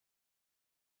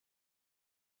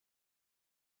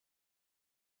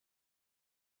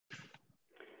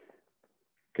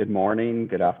Good morning,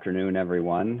 good afternoon,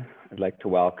 everyone. I'd like to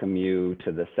welcome you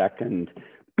to the second,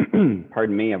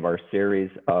 of our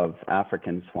series of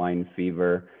African swine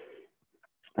fever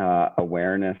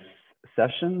awareness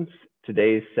sessions.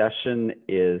 Today's session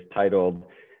is titled,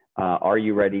 Are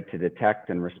You Ready to Detect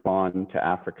and Respond to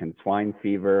African Swine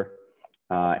Fever?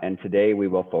 And today we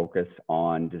will focus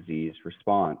on disease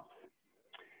response.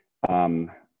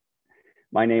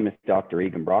 My name is Dr.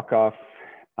 Egan Brockhoff.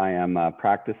 I am a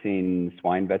practicing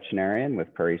swine veterinarian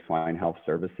with Prairie Swine Health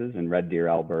Services in Red Deer,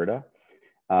 Alberta,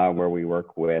 where we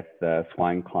work with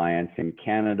swine clients in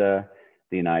Canada,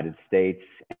 the United States,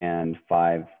 and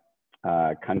 5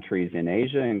 countries in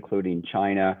Asia, including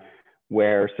China,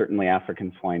 where certainly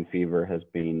African swine fever has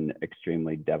been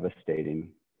extremely devastating.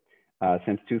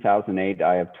 Since 2008,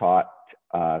 I have taught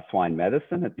swine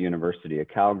medicine at the University of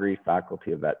Calgary,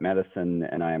 Faculty of Vet Medicine,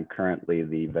 and I am currently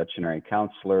the veterinary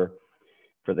counselor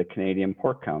for the Canadian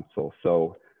Pork Council.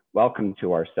 So welcome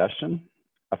to our session.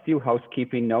 A few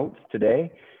housekeeping notes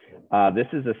today. This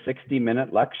is a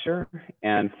 60-minute lecture,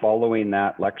 and following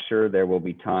that lecture, there will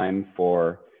be time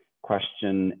for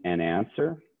question and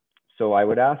answer. So I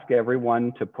would ask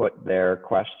everyone to put their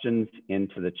questions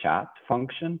into the chat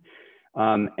function.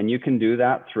 And you can do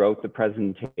that throughout the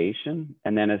presentation.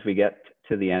 And then as we get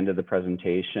to the end of the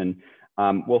presentation,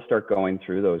 we'll start going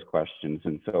through those questions.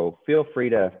 And so feel free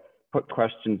to put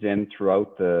questions in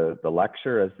throughout the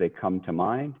lecture as they come to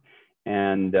mind.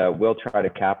 And we'll try to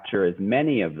capture as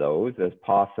many of those as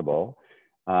possible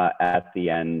at the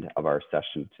end of our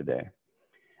session today.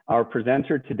 Our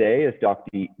presenter today is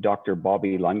Dr.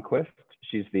 Bobby Lundquist.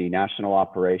 She's the National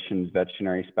Operations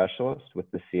Veterinary Specialist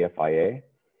with the CFIA.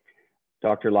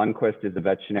 Dr. Lundquist is a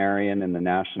veterinarian in the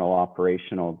National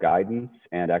Operational Guidance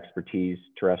and Expertise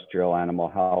Terrestrial Animal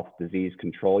Health Disease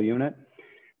Control Unit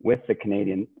with the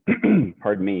Canadian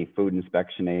Food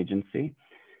Inspection Agency.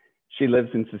 She lives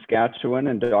in Saskatchewan,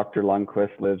 and Dr.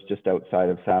 Lundquist lives just outside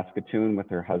of Saskatoon with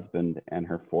her husband and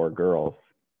her 4 girls.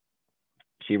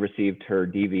 She received her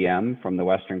DVM from the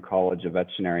Western College of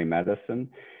Veterinary Medicine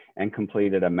and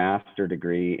completed a master's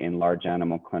degree in large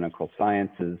animal clinical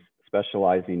sciences,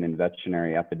 specializing in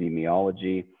veterinary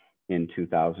epidemiology in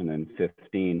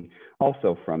 2015,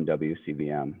 also from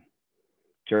WCVM.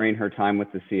 During her time with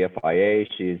the CFIA,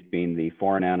 she's been the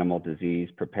foreign animal disease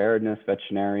preparedness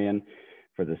veterinarian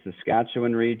for the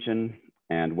Saskatchewan region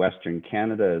and Western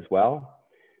Canada as well.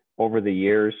 Over the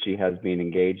years, she has been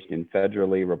engaged in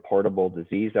federally reportable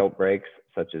disease outbreaks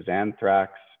such as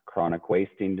anthrax, chronic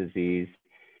wasting disease,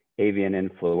 avian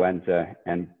influenza,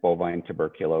 and bovine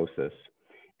tuberculosis,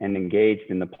 and engaged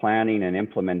in the planning and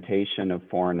implementation of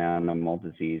foreign animal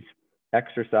disease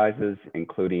exercises,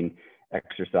 including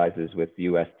exercises with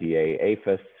USDA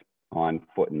APHIS on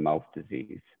foot and mouth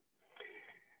disease.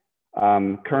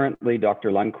 Currently,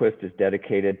 Dr. Lundquist is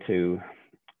dedicated to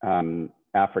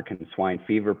African swine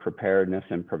fever preparedness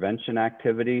and prevention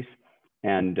activities,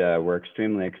 and we're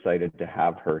extremely excited to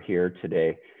have her here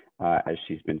today as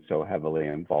she's been so heavily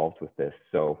involved with this.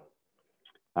 So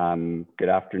good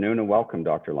afternoon and welcome,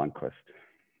 Dr. Lundquist.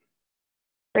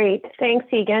 Great, thanks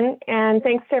Egan, and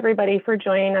thanks to everybody for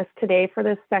joining us today for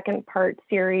this second part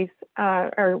series,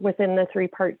 or within the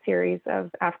 3-part series of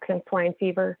African swine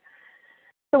fever.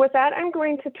 So with that, I'm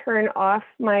going to turn off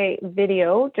my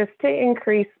video just to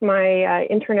increase my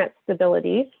internet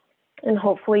stability, and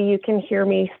hopefully you can hear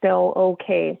me still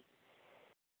okay.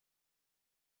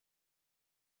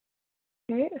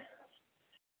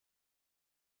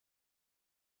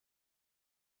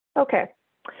 Okay.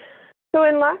 So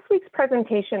in last week's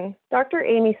presentation, Dr.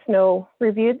 Amy Snow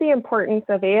reviewed the importance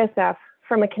of ASF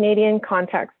from a Canadian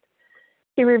context.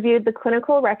 She reviewed the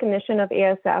clinical recognition of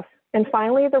ASF and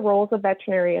finally the roles of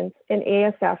veterinarians in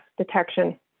ASF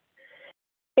detection.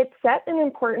 It set an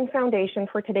important foundation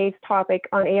for today's topic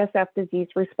on ASF disease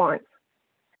response.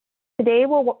 Today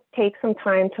we'll take some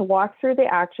time to walk through the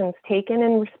actions taken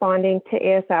in responding to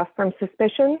ASF from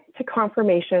suspicion to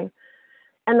confirmation,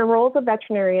 and the roles of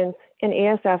veterinarians in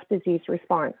ASF disease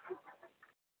response.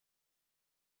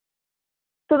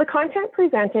 So the content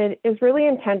presented is really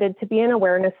intended to be an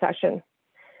awareness session.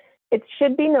 It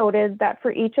should be noted that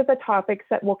for each of the topics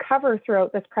that we'll cover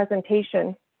throughout this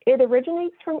presentation, it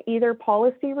originates from either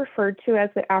policy referred to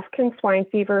as the African Swine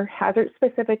Fever Hazard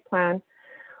Specific Plan,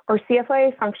 or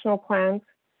CFIA functional plans,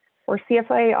 or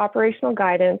CFIA operational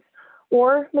guidance,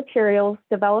 or materials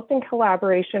developed in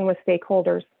collaboration with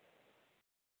stakeholders.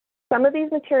 Some of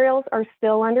these materials are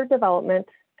still under development,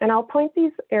 and I'll point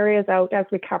these areas out as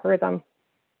we cover them.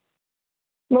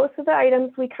 Most of the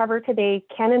items we cover today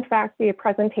can in fact be a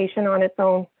presentation on its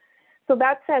own, So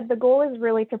that said, the goal is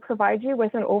really to provide you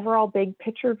with an overall big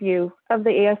picture view of the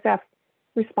ASF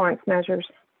response measures.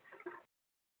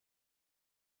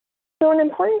 So an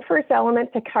important first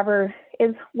element to cover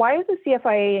is, why is the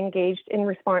CFIA engaged in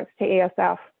response to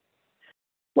ASF?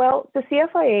 Well, the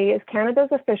CFIA is Canada's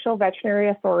official veterinary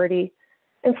authority,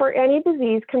 and for any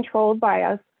disease controlled by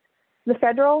us, the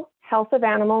Federal Health of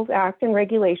Animals Act and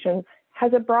regulations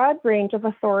has a broad range of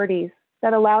authorities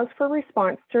that allows for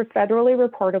response to federally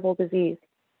reportable disease.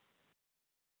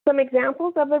 Some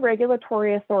examples of the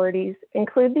regulatory authorities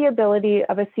include the ability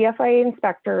of a CFIA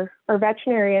inspector or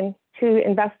veterinarian to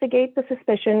investigate the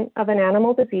suspicion of an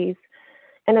animal disease,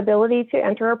 an ability to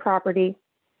enter a property,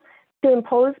 to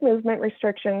impose movement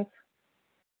restrictions,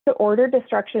 to order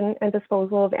destruction and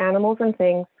disposal of animals and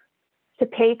things, to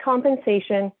pay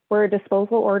compensation where a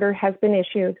disposal order has been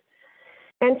issued,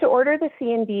 and to order the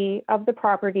C&D of the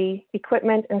property,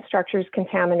 equipment, and structures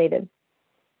contaminated.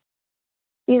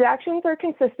 These actions are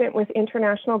consistent with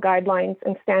international guidelines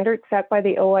and standards set by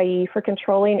the OIE for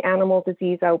controlling animal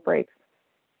disease outbreaks.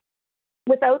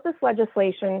 Without this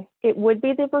legislation, it would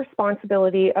be the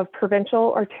responsibility of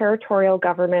provincial or territorial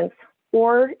governments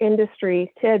or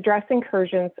industry to address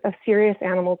incursions of serious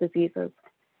animal diseases.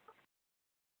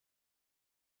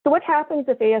 So what happens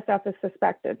if ASF is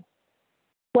suspected?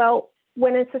 Well,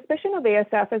 when a suspicion of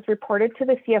ASF is reported to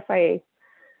the CFIA,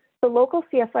 the local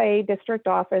CFIA district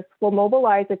office will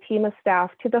mobilize a team of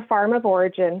staff to the farm of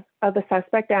origin of the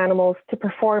suspect animals to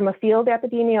perform a field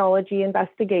epidemiology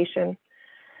investigation,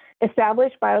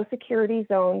 establish biosecurity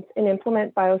zones, and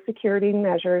implement biosecurity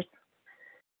measures.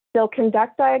 They'll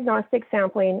conduct diagnostic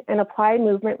sampling and apply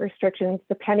movement restrictions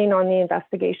depending on the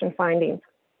investigation findings.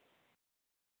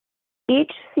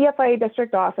 Each CFIA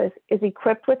district office is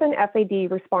equipped with an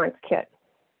FAD response kit.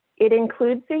 It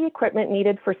includes the equipment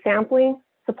needed for sampling,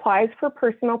 supplies for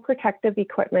personal protective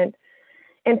equipment,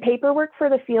 and paperwork for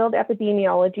the field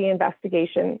epidemiology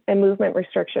investigation and movement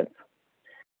restrictions.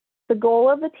 The goal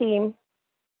of the team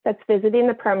that's visiting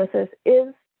the premises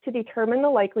is to determine the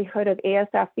likelihood of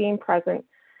ASF being present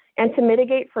and to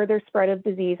mitigate further spread of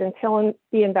disease until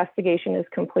the investigation is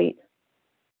complete.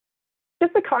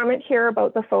 Just a comment here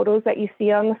about the photos that you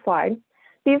see on the slide.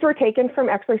 These were taken from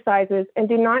exercises and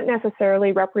do not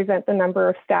necessarily represent the number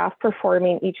of staff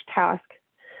performing each task.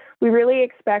 We really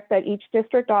expect that each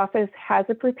district office has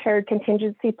a prepared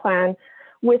contingency plan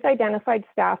with identified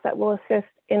staff that will assist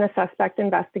in a suspect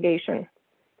investigation.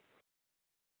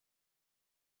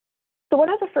 So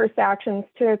one of the first actions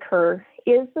to occur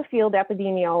is the field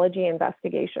epidemiology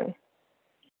investigation.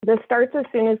 This starts as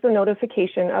soon as the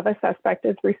notification of a suspect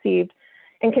is received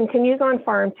and continues on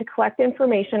farm to collect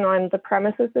information on the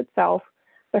premises itself,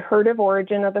 the herd of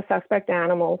origin of the suspect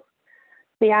animals,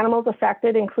 the animals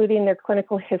affected, including their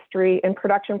clinical history and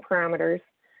production parameters,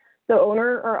 the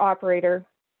owner or operator,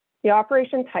 the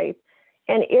operation type,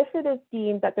 and if it is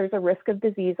deemed that there's a risk of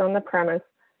disease on the premise,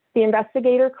 the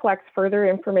investigator collects further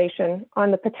information on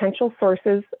the potential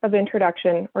sources of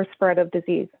introduction or spread of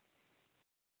disease.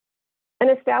 An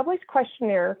established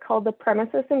questionnaire called the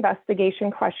Premises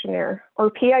Investigation Questionnaire, or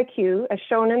PIQ, as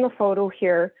shown in the photo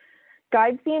here,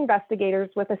 guides the investigators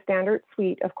with a standard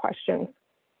suite of questions.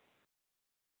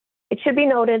 It should be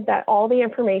noted that all the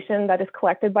information that is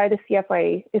collected by the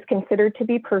CFIA is considered to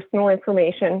be personal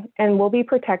information and will be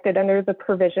protected under the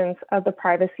provisions of the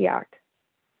Privacy Act.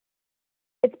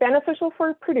 It's beneficial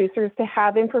for producers to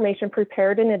have information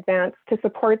prepared in advance to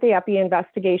support the EPI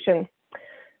investigation.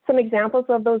 Some examples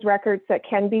of those records that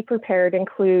can be prepared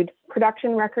include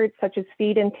production records such as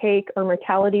feed intake or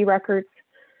mortality records,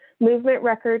 movement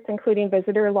records including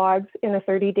visitor logs in a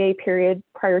 30-day period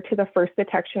prior to the first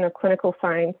detection of clinical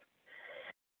signs,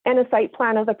 and a site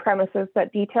plan of the premises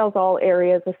that details all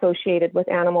areas associated with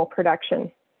animal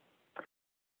production.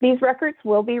 These records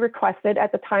will be requested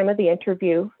at the time of the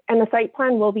interview, and the site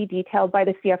plan will be detailed by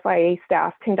the CFIA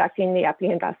staff conducting the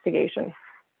EPI investigation.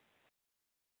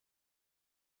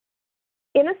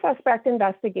 In a suspect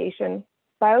investigation,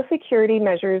 biosecurity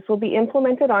measures will be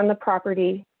implemented on the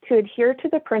property to adhere to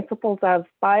the principles of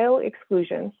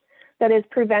bio-exclusion, that is,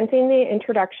 preventing the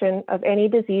introduction of any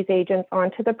disease agents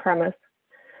onto the premise,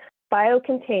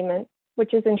 biocontainment,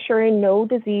 which is ensuring no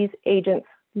disease agents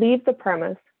leave the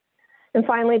premise, and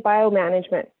finally,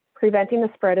 biomanagement, preventing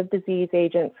the spread of disease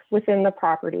agents within the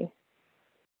property.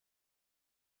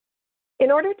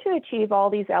 In order to achieve all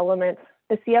these elements,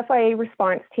 the CFIA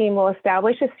response team will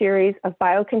establish a series of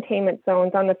biocontainment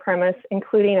zones on the premise,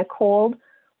 including a cold,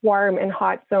 warm, and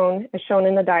hot zone, as shown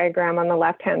in the diagram on the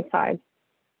left-hand side.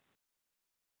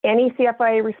 Any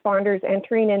CFIA responders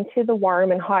entering into the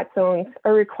warm and hot zones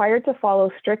are required to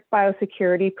follow strict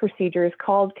biosecurity procedures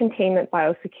called containment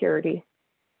biosecurity.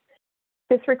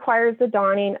 This requires the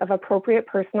donning of appropriate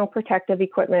personal protective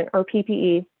equipment, or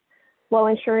PPE, while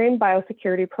ensuring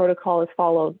biosecurity protocol is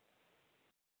followed.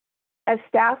 As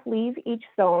staff leave each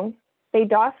zone, they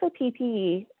doff the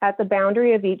PPE at the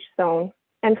boundary of each zone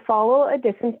and follow a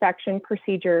disinfection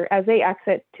procedure as they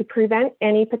exit to prevent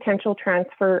any potential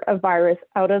transfer of virus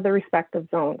out of the respective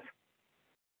zones.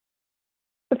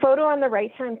 The photo on the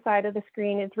right-hand side of the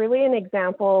screen is really an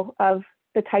example of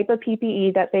the type of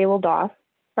PPE that they will don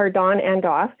and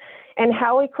doff, and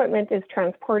how equipment is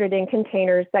transported in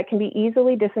containers that can be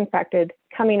easily disinfected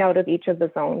coming out of each of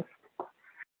the zones.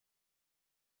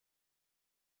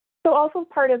 So also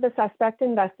part of the suspect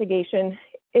investigation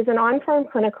is an on-farm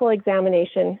clinical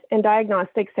examination and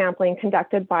diagnostic sampling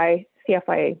conducted by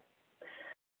CFIA.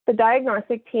 The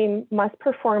diagnostic team must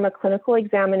perform a clinical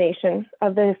examination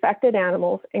of the affected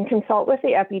animals and consult with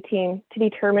the epi team to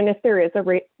determine if there is a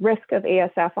risk of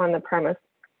ASF on the premise.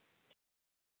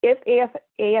 If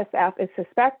ASF is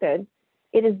suspected,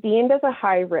 it is deemed as a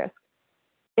high risk.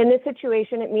 In this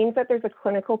situation, it means that there's a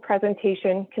clinical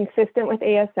presentation consistent with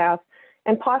ASF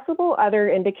and possible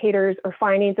other indicators or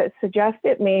findings that suggest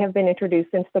it may have been introduced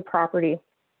into the property.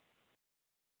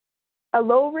 A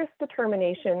low risk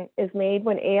determination is made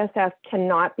when ASF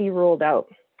cannot be ruled out.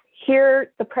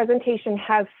 Here, the presentation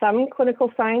has some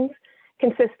clinical signs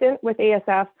consistent with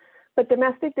ASF, but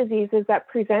domestic diseases that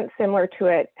present similar to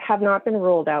it have not been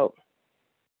ruled out.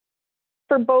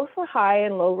 For both the high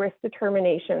and low risk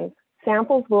determinations,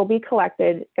 samples will be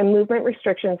collected and movement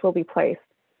restrictions will be placed.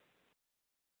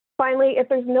 Finally, if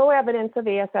there's no evidence of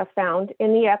ASF found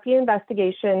in the epi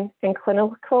investigation and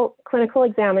clinical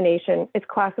examination, it's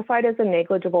classified as a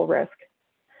negligible risk.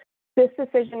 This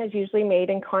decision is usually made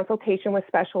in consultation with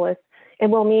specialists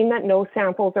and will mean that no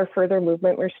samples or further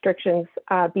movement restrictions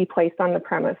be placed on the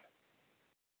premise.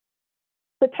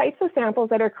 The types of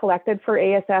samples that are collected for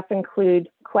ASF include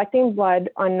collecting blood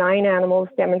on 9 animals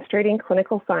demonstrating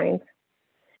clinical signs,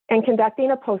 and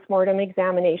conducting a postmortem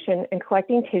examination and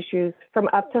collecting tissues from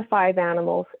up to 5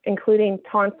 animals, including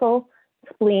tonsil,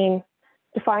 spleen,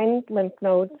 defined lymph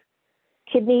nodes,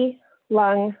 kidney,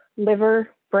 lung, liver,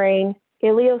 brain,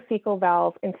 ileocecal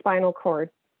valve, and spinal cord.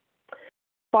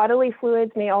 Bodily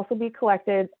fluids may also be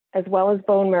collected, as well as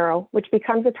bone marrow, which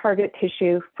becomes a target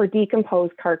tissue for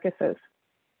decomposed carcasses.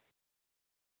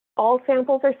 All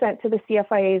samples are sent to the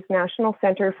CFIA's National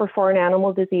Center for Foreign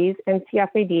Animal Disease, and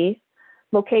CFAD,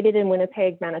 located in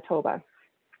Winnipeg, Manitoba.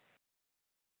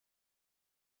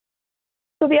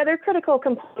 So the other critical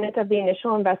component of the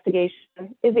initial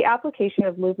investigation is the application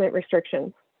of movement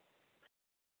restrictions.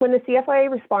 When the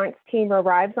CFIA response team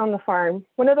arrives on the farm,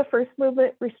 one of the first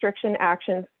movement restriction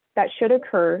actions that should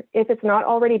occur, if it's not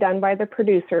already done by the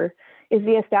producer, is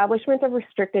the establishment of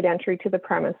restricted entry to the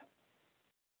premise.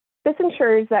 This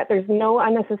ensures that there's no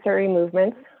unnecessary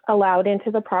movements allowed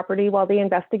into the property while the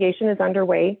investigation is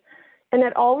underway, and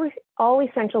that all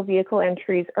essential vehicle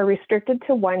entries are restricted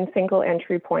to one single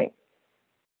entry point.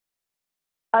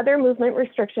 Other movement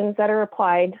restrictions that are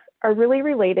applied are really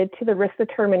related to the risk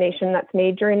determination that's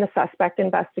made during the suspect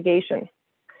investigation.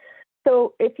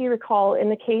 So if you recall, in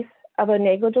the case of a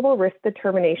negligible risk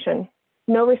determination,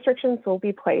 no restrictions will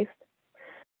be placed.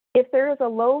 If there is a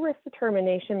low risk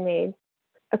determination made,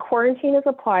 a quarantine is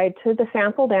applied to the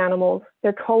sampled animals,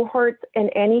 their cohorts, and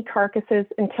any carcasses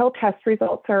until test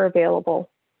results are available.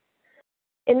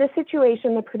 In this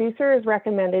situation, the producer is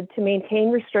recommended to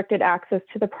maintain restricted access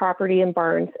to the property and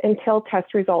barns until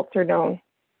test results are known.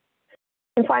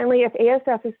 And finally, if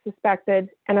ASF is suspected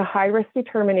and a high-risk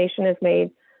determination is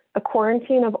made, a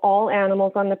quarantine of all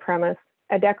animals on the premise,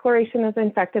 a declaration of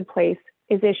infected place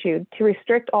is issued to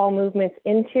restrict all movements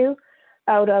into,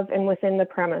 out of, and within the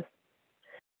premise.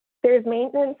 There is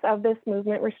maintenance of this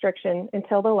movement restriction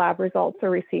until the lab results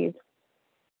are received.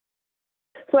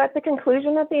 So at the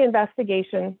conclusion of the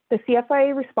investigation, the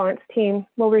CFIA response team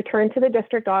will return to the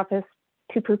district office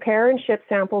to prepare and ship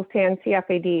samples to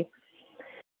NCFAD.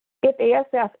 If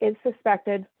ASF is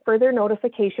suspected, further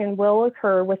notification will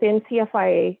occur within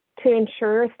CFIA to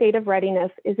ensure a state of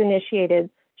readiness is initiated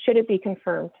should it be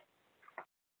confirmed.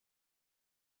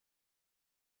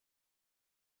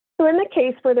 So in the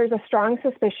case where there's a strong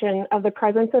suspicion of the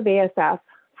presence of ASF,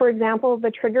 for example, the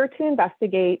trigger to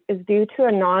investigate is due to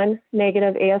a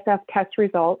non-negative ASF test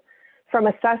result from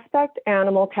a suspect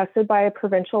animal tested by a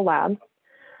provincial lab,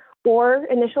 or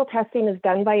initial testing is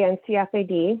done by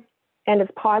NCFAD and is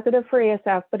positive for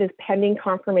ASF but is pending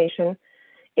confirmation,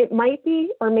 it might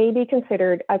be or may be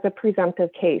considered as a presumptive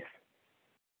case.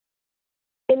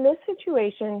 In this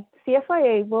situation,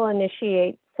 CFIA will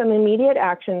initiate some immediate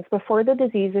actions before the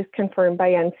disease is confirmed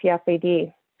by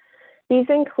NCFAD. These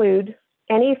include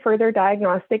any further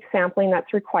diagnostic sampling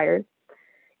that's required.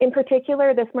 In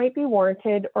particular, this might be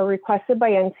warranted or requested by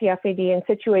NCFAD in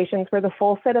situations where the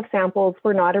full set of samples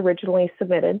were not originally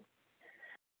submitted.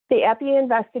 The EPI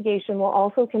investigation will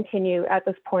also continue at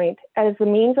this point as a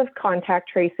means of contact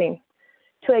tracing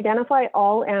to identify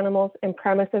all animals and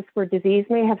premises where disease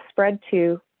may have spread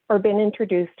to or been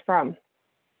introduced from.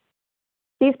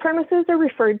 These premises are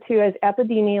referred to as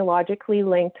epidemiologically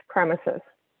linked premises.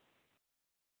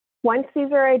 Once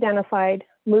these are identified,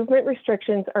 movement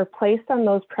restrictions are placed on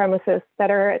those premises that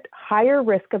are at higher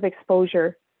risk of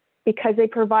exposure because they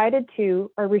provided to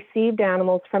or received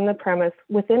animals from the premise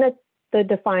within the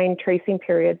defined tracing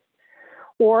period,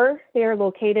 or they are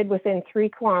located within 3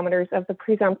 kilometers of the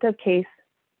presumptive case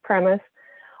premise,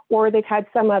 or they've had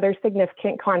some other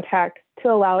significant contact to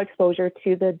allow exposure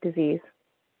to the disease.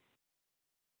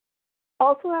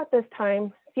 Also at this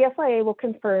time, CFIA will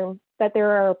confirm that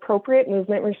there are appropriate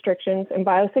movement restrictions and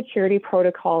biosecurity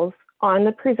protocols on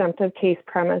the presumptive case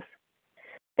premise.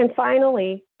 And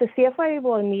finally, the CFIA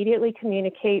will immediately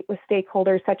communicate with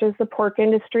stakeholders such as the pork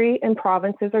industry and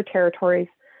provinces or territories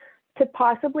to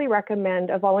possibly recommend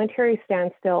a voluntary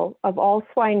standstill of all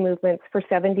swine movements for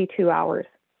 72 hours.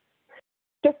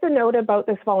 Just a note about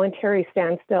this voluntary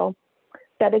standstill,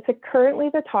 that it's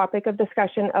currently the topic of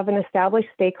discussion of an established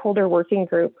stakeholder working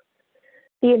group.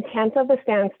 The intent of the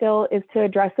standstill is to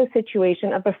address the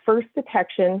situation of the first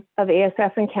detection of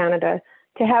ASF in Canada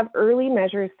to have early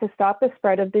measures to stop the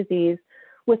spread of disease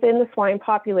within the swine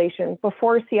population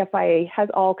before CFIA has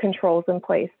all controls in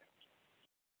place.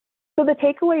 So the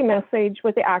takeaway message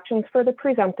with the actions for the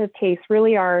presumptive case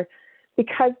really are,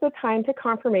 because the time to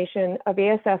confirmation of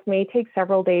ASF may take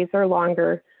several days or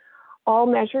longer, all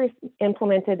measures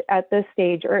implemented at this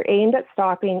stage are aimed at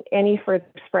stopping any further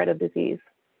spread of disease.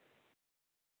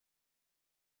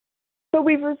 So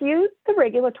we've reviewed the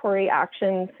regulatory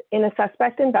actions in a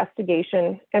suspect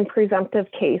investigation and presumptive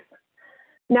case.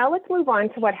 Now let's move on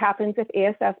to what happens if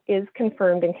ASF is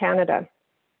confirmed in Canada.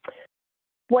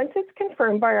 Once it's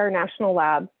confirmed by our national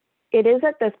lab, it is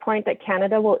at this point that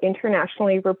Canada will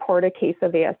internationally report a case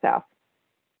of ASF.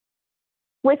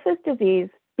 With this disease,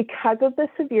 because of the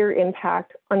severe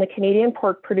impact on the Canadian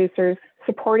pork producers,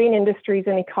 supporting industries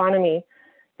and economy,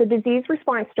 the disease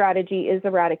response strategy is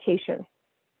eradication.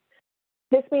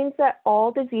 This means that all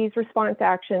disease response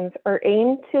actions are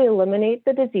aimed to eliminate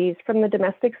the disease from the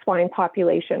domestic swine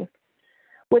population,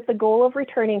 with the goal of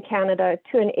returning Canada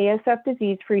to an ASF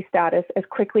disease-free status as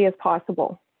quickly as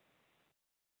possible.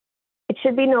 It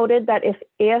should be noted that if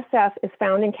ASF is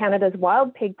found in Canada's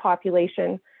wild pig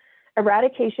population,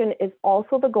 eradication is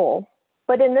also the goal.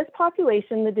 But in this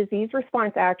population, the disease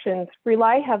response actions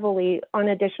rely heavily on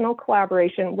additional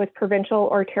collaboration with provincial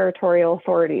or territorial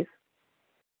authorities.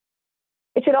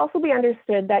 It should also be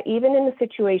understood that even in the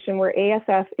situation where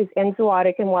ASF is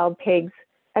enzootic in wild pigs,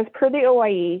 as per the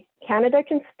OIE, Canada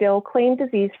can still claim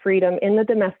disease freedom in the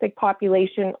domestic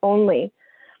population only,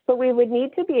 but we would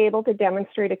need to be able to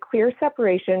demonstrate a clear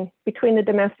separation between the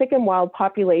domestic and wild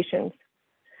populations.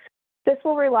 This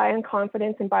will rely on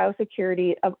confidence in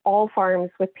biosecurity of all farms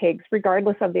with pigs,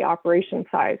 regardless of the operation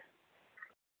size.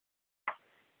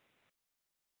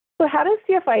 So how does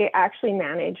CFIA actually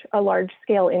manage a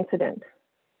large-scale incident?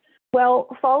 Well,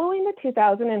 following the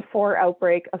 2004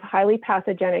 outbreak of highly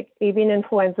pathogenic avian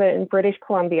influenza in British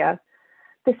Columbia,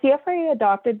 the CFIA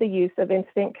adopted the use of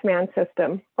Incident Command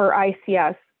System, or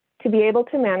ICS, to be able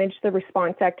to manage the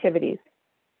response activities.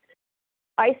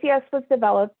 ICS was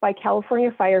developed by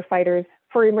California firefighters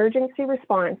for emergency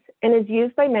response and is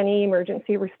used by many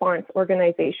emergency response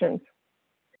organizations.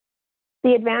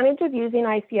 The advantage of using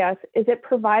ICS is it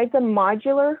provides a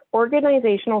modular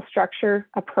organizational structure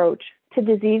approach to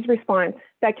disease response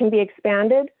that can be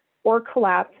expanded or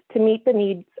collapsed to meet the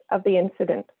needs of the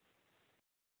incident.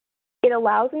 It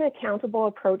allows an accountable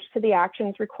approach to the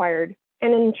actions required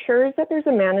and ensures that there's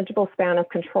a manageable span of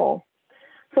control.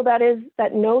 So that is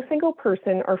that no single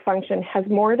person or function has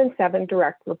more than 7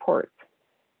 direct reports.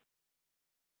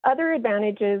 Other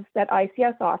advantages that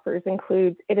ICS offers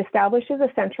include it establishes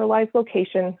a centralized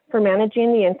location for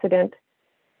managing the incident.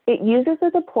 It uses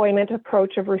a deployment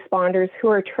approach of responders who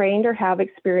are trained or have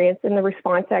experience in the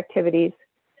response activities,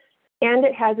 and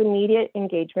it has immediate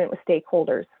engagement with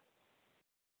stakeholders.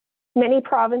 Many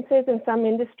provinces and some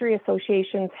industry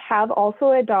associations have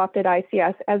also adopted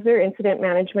ICS as their incident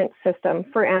management system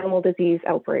for animal disease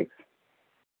outbreaks.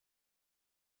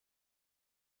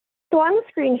 So on the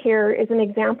screen here is an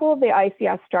example of the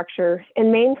ICS structure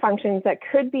and main functions that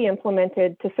could be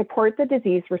implemented to support the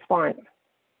disease response.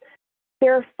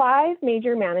 There are 5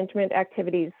 major management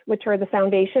activities, which are the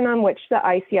foundation on which the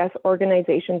ICS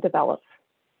organization develops.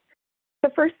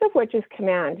 The first of which is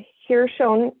command. Here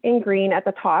shown in green at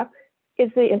the top is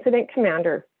the incident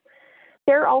commander.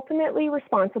 They're ultimately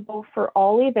responsible for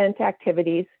all event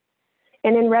activities,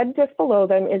 and in red just below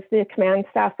them is the command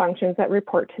staff functions that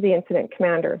report to the incident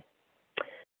commander.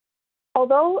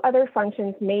 Although other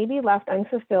functions may be left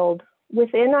unfulfilled,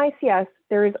 within ICS,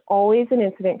 there is always an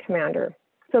incident commander.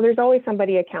 So there's always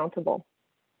somebody accountable.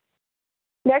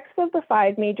 Next of the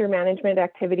 5 major management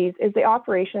activities is the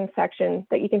operations section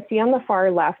that you can see on the far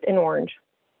left in orange.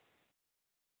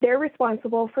 They're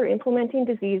responsible for implementing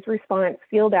disease response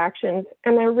field actions,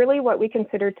 and they're really what we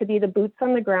consider to be the boots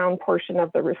on the ground portion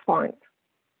of the response.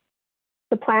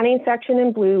 The planning section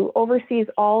in blue oversees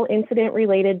all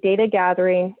incident-related data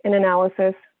gathering and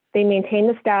analysis. They maintain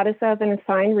the status of and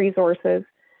assign resources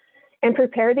and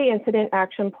prepare the incident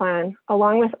action plan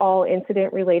along with all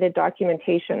incident-related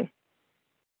documentation.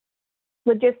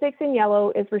 Logistics in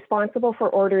yellow is responsible for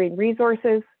ordering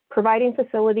resources, providing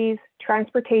facilities,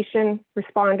 transportation,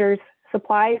 responders,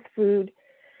 supplies, food,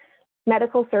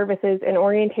 medical services, and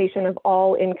orientation of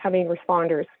all incoming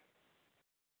responders.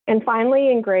 And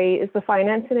finally, in gray is the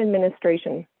finance and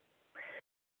administration.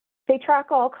 They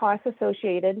track all costs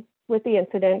associated with the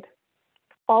incident,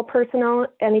 all personnel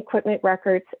and equipment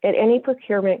records, and any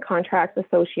procurement contracts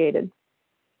associated.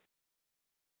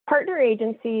 Partner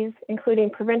agencies, including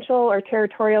provincial or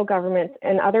territorial governments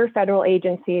and other federal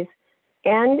agencies,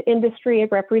 and industry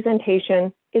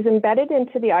representation is embedded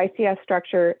into the ICS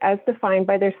structure as defined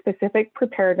by their specific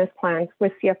preparedness plans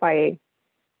with CFIA.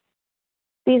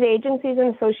 These agencies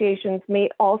and associations may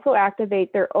also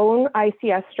activate their own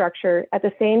ICS structure at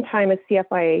the same time as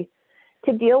CFIA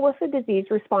to deal with the disease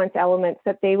response elements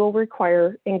that they will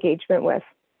require engagement with.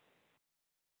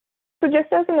 So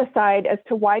just as an aside as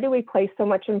to why do we place so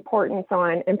much importance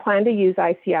on and plan to use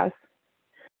ICS?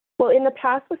 Well, in the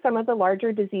past with some of the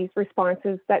larger disease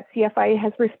responses that CFIA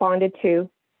has responded to,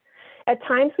 at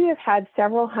times we have had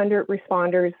several hundred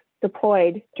responders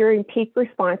deployed during peak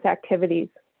response activities.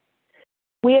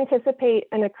 We anticipate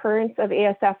an occurrence of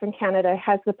ASF in Canada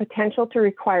has the potential to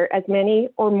require as many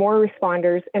or more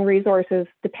responders and resources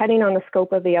depending on the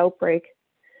scope of the outbreak.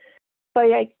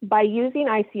 By using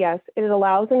ICS, it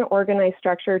allows an organized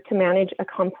structure to manage a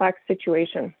complex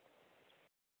situation.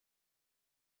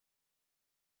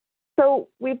 So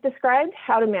we've described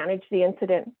how to manage the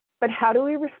incident, but how do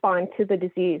we respond to the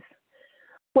disease?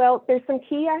 Well, there's some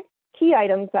key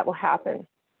items that will happen.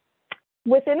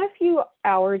 Within a few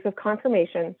hours of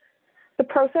confirmation, the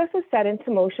process is set into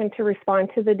motion to respond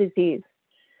to the disease.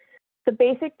 The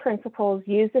basic principles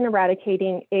used in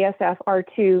eradicating ASF are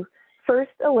to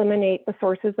first eliminate the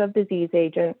sources of disease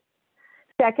agent,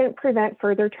 second, prevent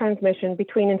further transmission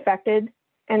between infected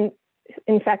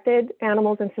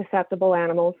animals and susceptible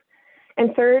animals,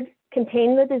 and third,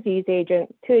 contain the disease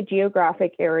agent to a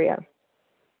geographic area.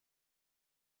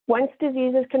 Once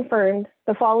disease is confirmed,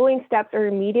 the following steps are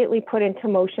immediately put into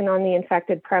motion on the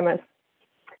infected premise.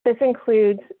 This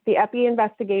includes the epi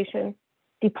investigation,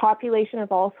 depopulation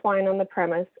of all swine on the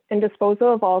premise, and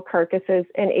disposal of all carcasses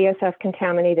and ASF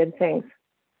contaminated things.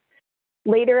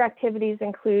 Later activities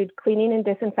include cleaning and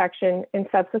disinfection and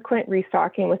subsequent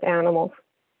restocking with animals.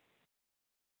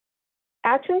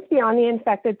 Actions beyond the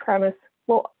infected premise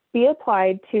will be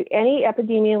applied to any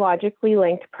epidemiologically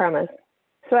linked premise.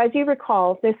 So as you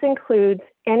recall, this includes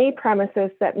any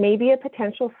premises that may be a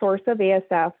potential source of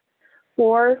ASF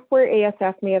or where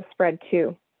ASF may have spread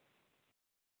to.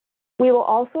 We will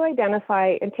also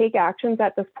identify and take actions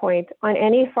at this point on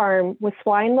any farm with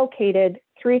swine located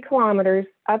 3 kilometers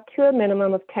up to a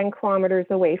minimum of 10 kilometers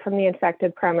away from the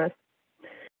infected premise.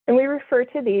 And we refer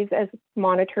to these as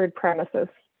monitored premises.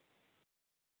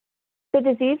 The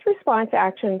disease response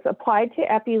actions applied to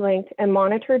epi-linked and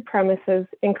monitored premises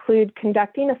include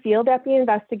conducting a field epi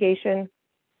investigation,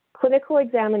 clinical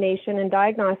examination and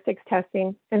diagnostics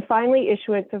testing, and finally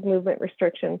issuance of movement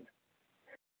restrictions.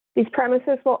 These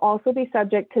premises will also be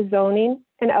subject to zoning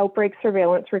and outbreak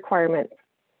surveillance requirements.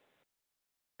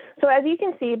 So as you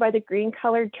can see by the green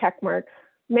colored check marks,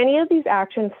 many of these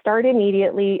actions start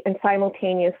immediately and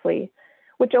simultaneously,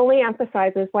 which only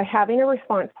emphasizes why having a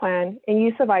response plan and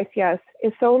use of ICS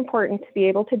is so important to be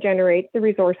able to generate the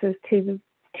resources to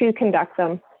conduct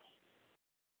them.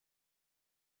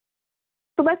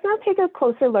 So let's now take a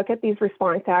closer look at these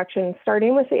response actions,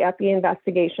 starting with the epi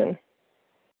investigation.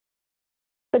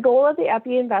 The goal of the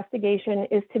epi investigation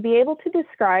is to be able to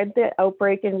describe the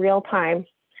outbreak in real time,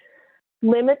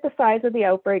 limit the size of the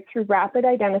outbreak through rapid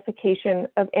identification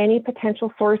of any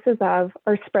potential sources of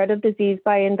or spread of disease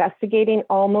by investigating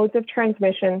all modes of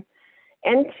transmission,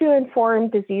 and to inform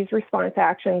disease response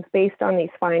actions based on these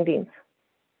findings.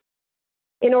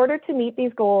 In order to meet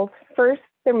these goals, first,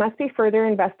 there must be further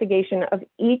investigation of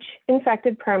each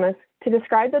infected premise to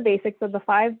describe the basics of the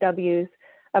 5 W's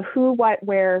of who, what,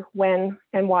 where, when,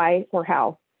 and why, or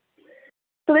how.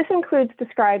 So this includes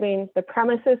describing the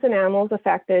premises and animals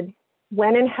affected,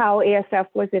 when and how ASF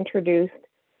was introduced,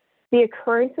 the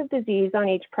occurrence of disease on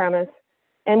each premise,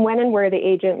 and when and where the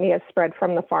agent may have spread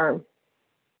from the farm.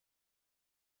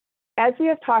 As we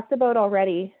have talked about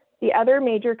already, the other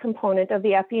major component of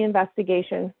the EPI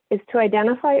investigation is to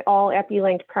identify all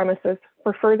EPI-linked premises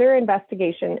for further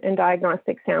investigation and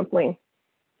diagnostic sampling.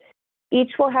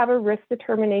 Each will have a risk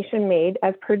determination made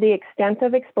as per the extent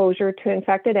of exposure to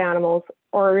infected animals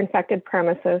or infected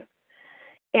premises,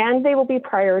 and they will be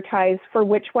prioritized for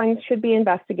which ones should be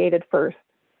investigated first.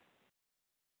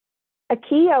 A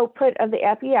key output of the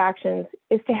EPI actions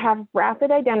is to have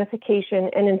rapid identification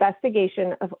and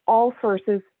investigation of all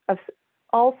sources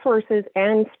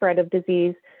and spread of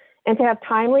disease, and to have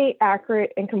timely,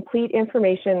 accurate, and complete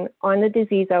information on the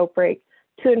disease outbreak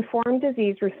to inform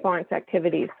disease response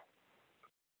activities.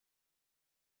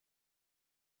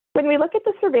 When we look at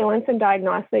the surveillance and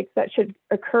diagnostics that should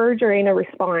occur during a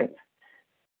response,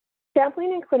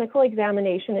 sampling and clinical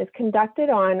examination is conducted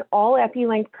on all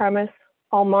EPI-linked premise,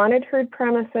 all monitored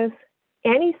premises,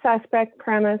 any suspect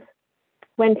premise,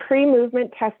 when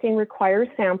pre-movement testing requires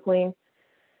sampling,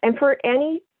 and for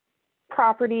any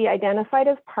property identified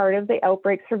as part of the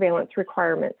outbreak surveillance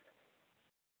requirements.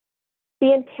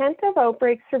 The intent of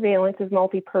outbreak surveillance is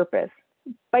multi-purpose.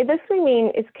 By this we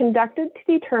mean it's conducted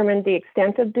to determine the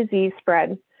extent of disease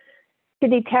spread, to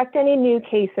detect any new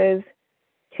cases,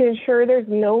 to ensure there's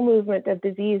no movement of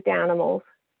diseased animals,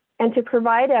 and to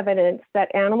provide evidence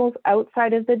that animals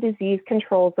outside of the disease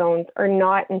control zones are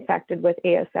not infected with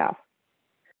ASF.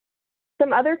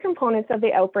 Some other components of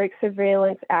the outbreak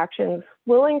surveillance actions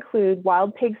will include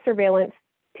wild pig surveillance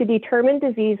to determine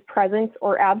disease presence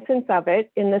or absence of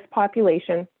it in this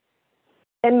population,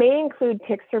 and may include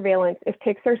tick surveillance if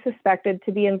ticks are suspected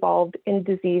to be involved in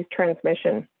disease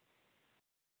transmission.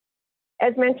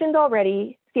 As mentioned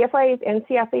already, CFIA's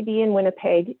NCFAB in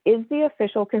Winnipeg is the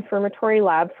official confirmatory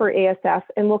lab for ASF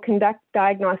and will conduct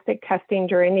diagnostic testing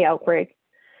during the outbreak.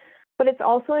 But it's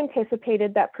also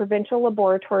anticipated that provincial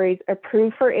laboratories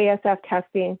approved for ASF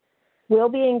testing will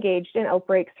be engaged in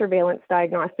outbreak surveillance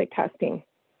diagnostic testing.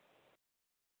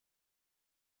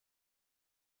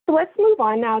 So let's move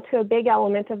on now to a big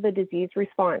element of the disease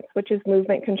response, which is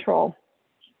movement control.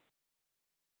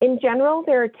 In general,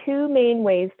 there are 2 main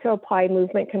ways to apply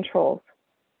movement controls: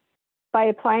 by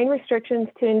applying restrictions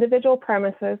to individual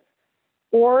premises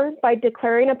or by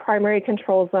declaring a primary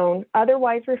control zone,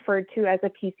 otherwise referred to as a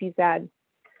PCZ.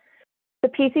 The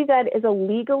PCZ is a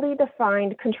legally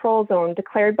defined control zone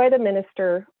declared by the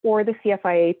minister or the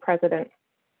CFIA president.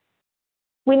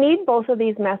 We need both of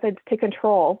these methods to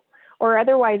control, or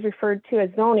otherwise referred to as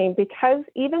zoning, because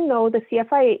even though the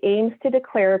CFIA aims to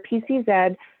declare a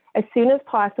PCZ as soon as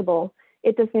possible,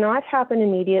 it does not happen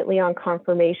immediately on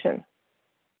confirmation.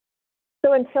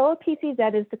 So until a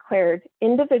PCZ is declared,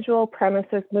 individual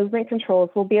premises movement controls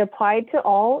will be applied to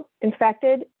all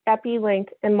infected,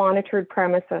 EPI-linked, and monitored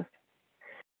premises.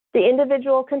 The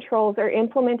individual controls are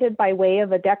implemented by way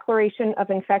of a declaration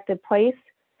of infected place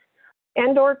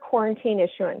and/or quarantine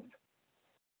issuance.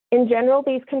 In general,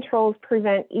 these controls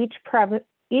prevent each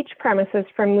premises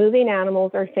from moving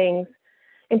animals or things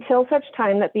until such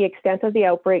time that the extent of the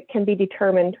outbreak can be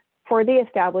determined for the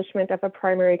establishment of a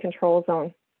primary control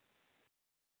zone.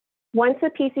 Once a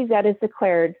PCZ is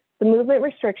declared, the movement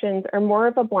restrictions are more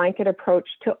of a blanket approach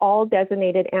to all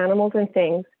designated animals and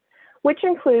things, which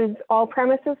includes all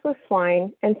premises with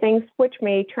swine and things which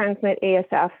may transmit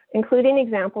ASF, including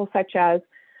examples such as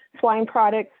swine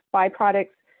products, byproducts,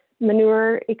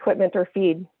 manure, equipment, or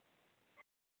feed.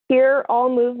 Here, all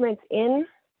movements in,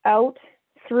 out,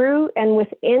 through, and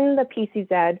within the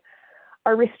PCZ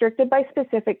are restricted by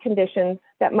specific conditions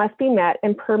that must be met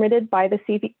and permitted by the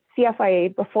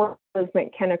CFIA before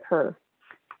movement can occur.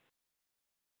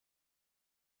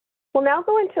 We'll now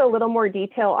go into a little more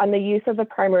detail on the use of a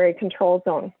primary control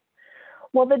zone.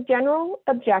 While the general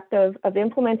objective of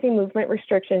implementing movement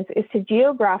restrictions is to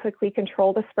geographically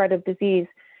control the spread of disease,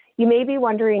 you may be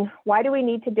wondering, why do we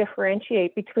need to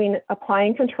differentiate between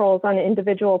applying controls on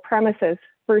individual premises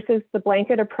versus the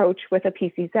blanket approach with a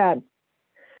PCZ?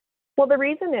 Well, the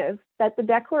reason is that the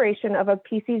declaration of a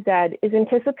PCZ is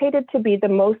anticipated to be the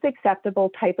most acceptable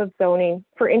type of zoning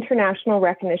for international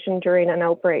recognition during an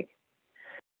outbreak.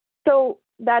 So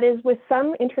that is, with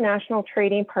some international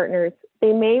trading partners,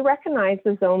 they may recognize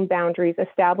the zone boundaries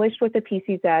established with the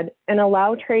PCZ and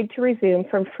allow trade to resume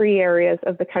from free areas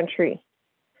of the country.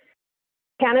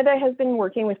 Canada has been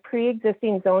working with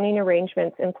pre-existing zoning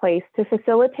arrangements in place to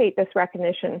facilitate this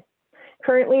recognition.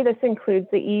 Currently, this includes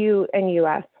the EU and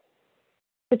US.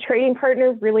 The trading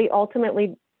partner really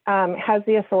ultimately has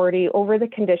the authority over the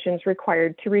conditions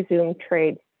required to resume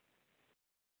trade.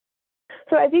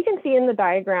 So as you can see in the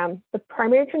diagram, the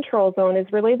primary control zone is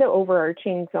really the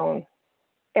overarching zone.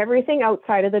 Everything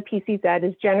outside of the PCZ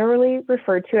is generally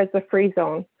referred to as the free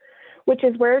zone, which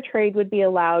is where trade would be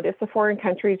allowed if the foreign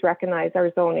countries recognize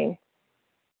our zoning.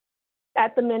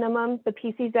 At the minimum, the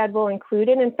PCZ will include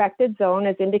an infected zone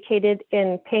as indicated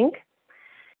in pink,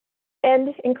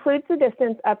 and includes the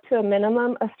distance up to a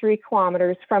minimum of 3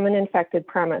 kilometers from an infected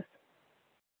premise.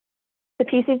 The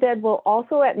PCZ will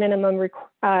also at minimum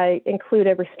include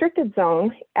a restricted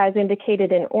zone as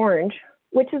indicated in orange,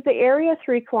 which is the area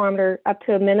 3 kilometer up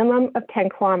to a minimum of 10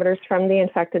 kilometers from the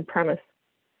infected premise.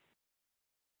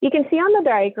 You can see on the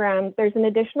diagram, there's an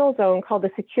additional zone called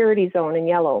the security zone in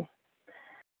yellow.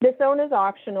 This zone is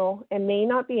optional and may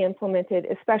not be implemented,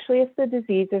 especially if the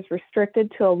disease is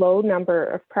restricted to a low number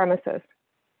of premises.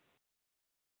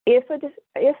 If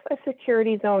a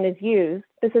security zone is used,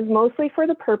 this is mostly for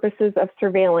the purposes of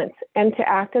surveillance and to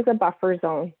act as a buffer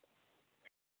zone.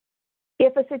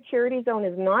 If a security zone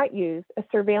is not used, a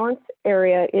surveillance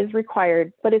area is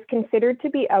required, but is considered to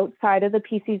be outside of the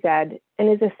PCZ and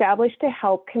is established to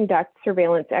help conduct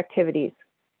surveillance activities.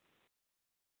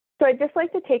 So I'd just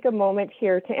like to take a moment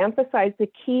here to emphasize the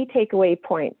key takeaway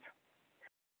points.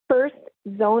 First,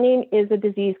 zoning is a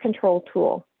disease control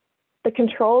tool. The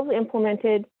controls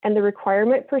implemented and the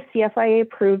requirement for CFIA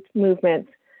approved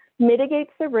movements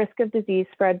mitigates the risk of disease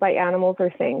spread by animals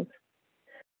or things.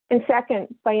 And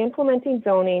second, by implementing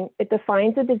zoning, it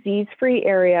defines a disease-free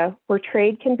area where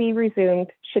trade can be resumed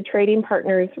should trading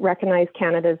partners recognize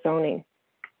Canada's zoning.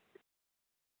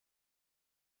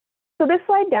 So this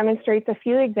slide demonstrates a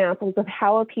few examples of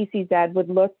how a PCZ would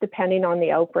look depending on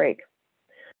the outbreak.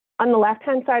 On the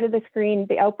left-hand side of the screen,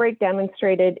 the outbreak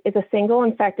demonstrated is a single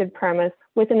infected premise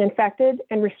with an infected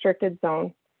and restricted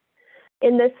zone.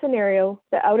 In this scenario,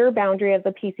 the outer boundary of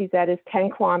the PCZ is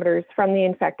 10 kilometers from the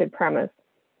infected premise.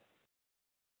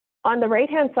 On the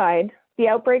right-hand side, the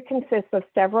outbreak consists of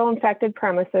several infected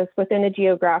premises within a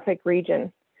geographic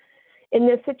region. In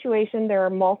this situation, there are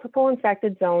multiple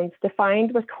infected zones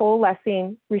defined with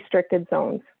coalescing restricted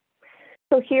zones.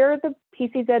 So here, the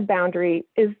PCZ boundary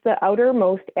is the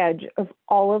outermost edge of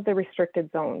all of the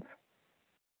restricted zones.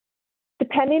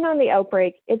 Depending on the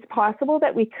outbreak, it's possible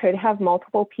that we could have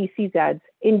multiple PCZs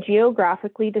in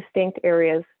geographically distinct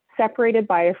areas separated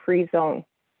by a free zone.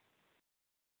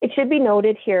 It should be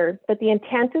noted here that the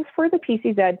intent is for the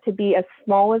PCZ to be as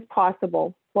small as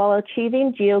possible while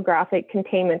achieving geographic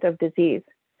containment of disease.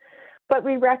 But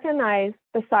we recognize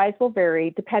the size will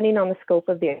vary depending on the scope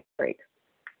of the outbreak.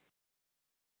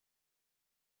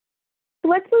 So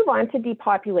let's move on to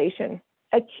depopulation,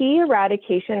 a key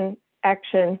eradication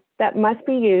action that must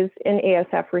be used in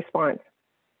ASF response.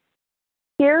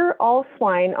 Here, all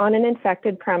swine on an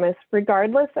infected premise,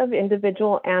 regardless of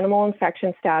individual animal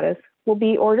infection status, will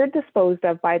be ordered disposed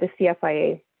of by the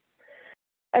CFIA.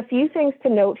 A few things to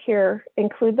note here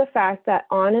include the fact that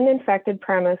on an infected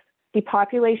premise,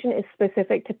 depopulation is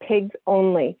specific to pigs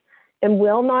only and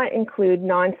will not include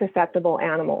non-susceptible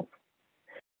animals.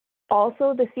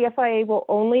 Also, the CFIA will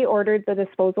only order the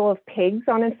disposal of pigs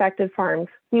on infected farms.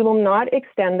 We will not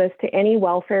extend this to any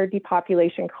welfare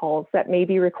depopulation calls that may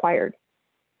be required.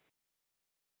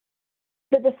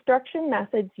 The destruction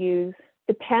methods used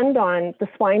depend on the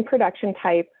swine production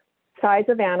type, size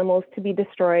of animals to be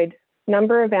destroyed,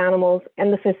 number of animals,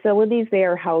 and the facilities they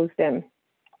are housed in.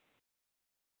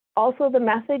 Also, the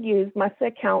method used must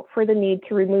account for the need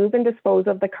to remove and dispose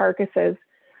of the carcasses,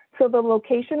 so the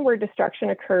location where destruction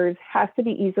occurs has to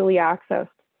be easily accessed.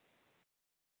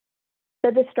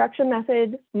 The destruction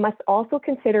method must also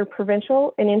consider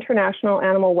provincial and international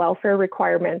animal welfare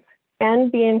requirements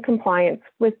and be in compliance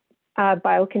with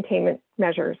biocontainment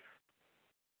measures.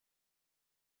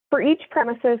 For each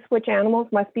premises which animals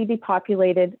must be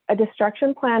depopulated, a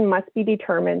destruction plan must be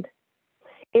determined.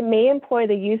 It may employ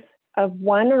the use of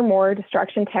one or more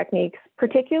destruction techniques,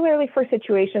 particularly for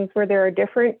situations where there are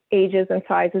different ages and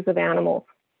sizes of animals.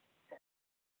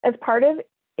 As part of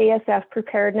ASF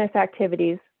preparedness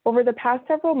activities, over the past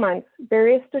several months,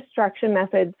 various destruction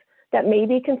methods that may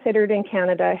be considered in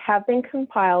Canada have been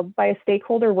compiled by a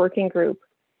stakeholder working group.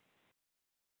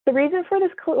 The reason for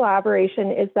this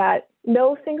collaboration is that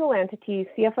no single entity,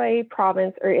 CFIA,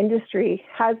 province, or industry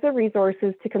has the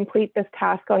resources to complete this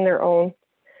task on their own.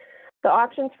 The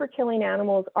options for killing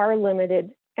animals are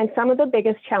limited, and some of the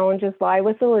biggest challenges lie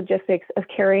with the logistics of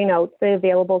carrying out the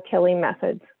available killing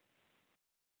methods.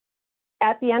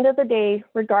 At the end of the day,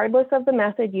 regardless of the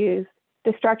method used,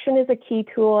 destruction is a key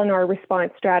tool in our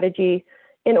response strategy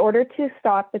in order to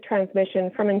stop the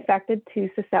transmission from infected to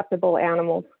susceptible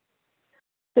animals.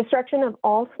 Destruction of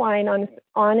all swine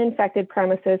on infected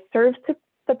premises serves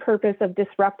the purpose of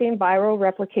disrupting viral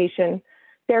replication,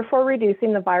 therefore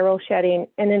reducing the viral shedding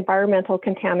and environmental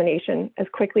contamination as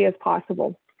quickly as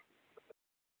possible.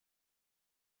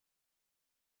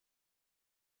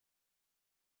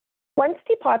 Once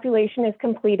depopulation is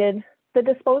completed, the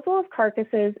disposal of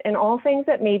carcasses and all things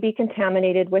that may be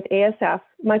contaminated with ASF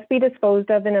must be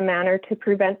disposed of in a manner to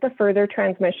prevent the further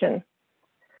transmission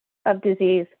of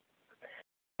disease.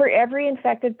 For every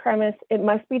infected premise, it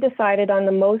must be decided on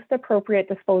the most appropriate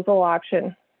disposal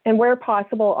option, and where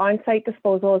possible, on-site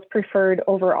disposal is preferred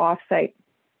over off-site.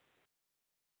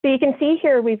 So you can see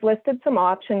here we've listed some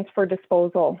options for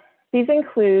disposal. These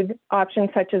include options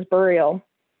such as burial.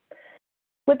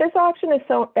 With this option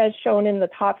as shown in the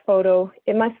top photo,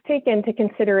 it must take into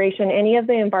consideration any of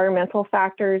the environmental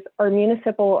factors or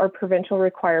municipal or provincial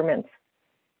requirements.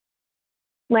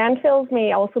 Landfills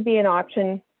may also be an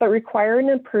option, but require an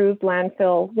approved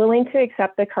landfill willing to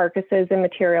accept the carcasses and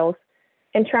materials,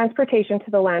 and transportation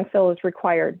to the landfill is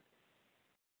required.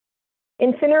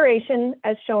 Incineration,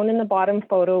 as shown in the bottom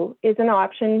photo, is an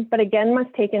option, but again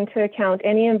must take into account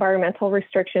any environmental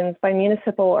restrictions by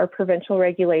municipal or provincial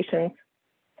regulations.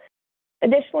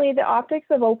 Additionally, the optics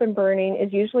of open burning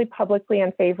is usually publicly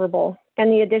unfavorable,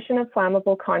 and the addition of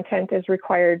flammable content is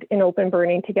required in open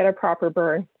burning to get a proper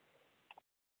burn.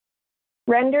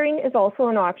 Rendering is also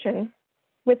an option.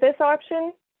 With this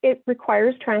option, it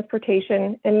requires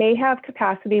transportation and may have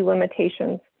capacity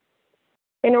limitations.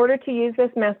 In order to use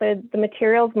this method, the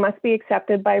materials must be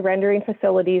accepted by rendering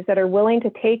facilities that are willing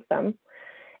to take them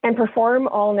and perform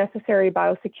all necessary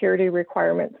biosecurity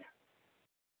requirements.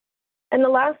 And the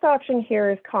last option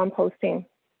here is composting.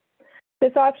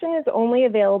 This option is only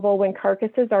available when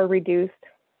carcasses are reduced.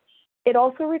 It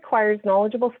also requires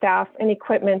knowledgeable staff and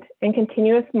equipment and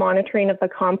continuous monitoring of the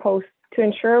compost to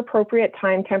ensure appropriate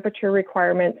time temperature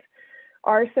requirements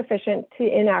are sufficient to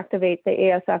inactivate the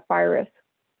ASF virus.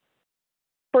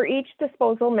 For each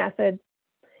disposal method,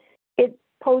 it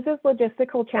poses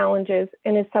logistical challenges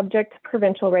and is subject to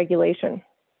provincial regulation.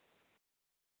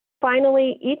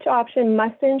 Finally, each option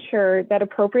must ensure that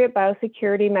appropriate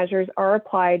biosecurity measures are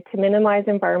applied to minimize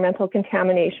environmental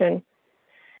contamination,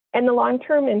 and the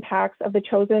long-term impacts of the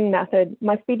chosen method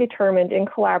must be determined in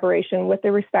collaboration with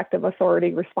the respective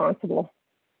authority responsible.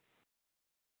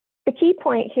 The key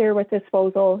point here with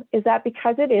disposal is that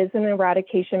because it is an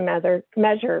eradication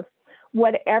measure,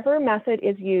 whatever method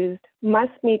is used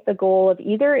must meet the goal of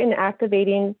either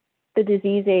inactivating the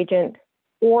disease agent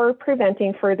or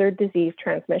preventing further disease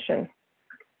transmission.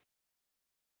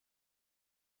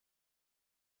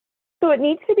 So it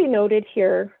needs to be noted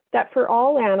here that for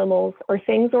all animals or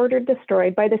things ordered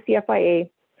destroyed by the CFIA,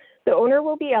 the owner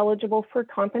will be eligible for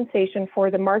compensation for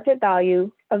the market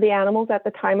value of the animals at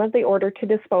the time of the order to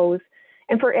dispose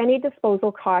and for any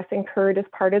disposal costs incurred as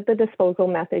part of the disposal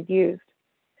method used.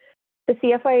 The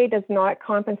CFIA does not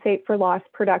compensate for lost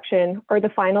production or the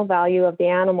final value of the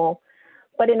animal,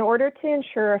 but in order to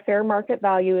ensure a fair market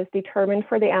value is determined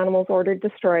for the animals ordered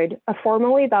destroyed, a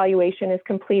formal evaluation is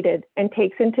completed and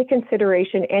takes into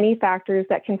consideration any factors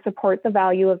that can support the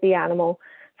value of the animal,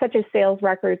 such as sales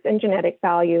records and genetic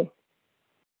value.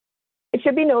 It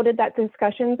should be noted that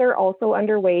discussions are also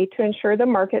underway to ensure the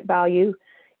market value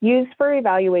used for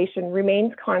evaluation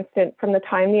remains constant from the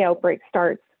time the outbreak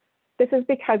starts. This is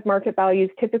because market values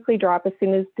typically drop as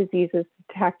soon as disease is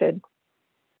detected.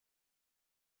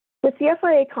 With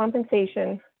CFIA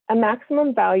compensation, a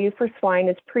maximum value for swine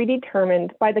is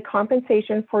predetermined by the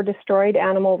compensation for destroyed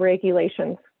animal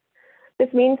regulations.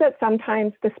 This means that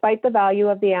sometimes, despite the value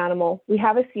of the animal, we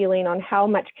have a ceiling on how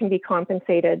much can be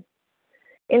compensated.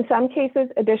 In some cases,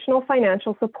 additional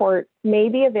financial support may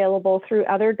be available through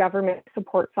other government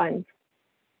support funds.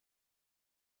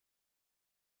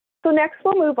 So next,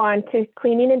 we'll move on to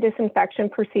cleaning and disinfection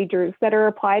procedures that are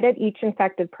applied at each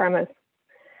infected premise.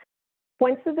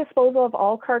 Once the disposal of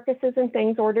all carcasses and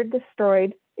things ordered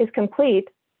destroyed is complete,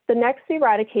 the next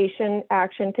eradication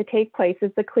action to take place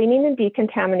is the cleaning and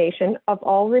decontamination of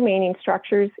all remaining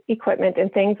structures, equipment,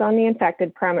 and things on the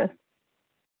infected premise.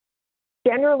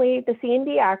 Generally, the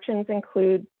C&D actions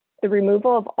include the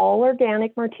removal of all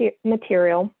organic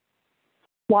material,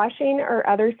 washing or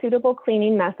other suitable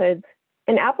cleaning methods,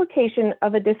 and application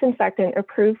of a disinfectant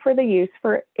approved for the use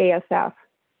for ASF.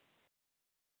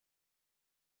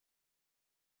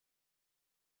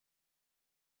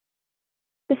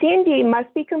 The C&D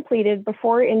must be completed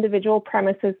before individual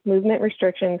premises movement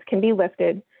restrictions can be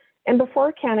lifted and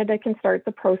before Canada can start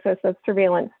the process of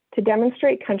surveillance to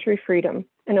demonstrate country freedom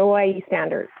and OIE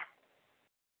standards.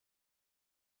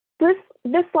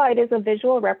 This slide is a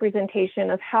visual representation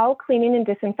of how cleaning and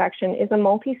disinfection is a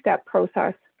multi-step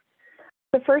process.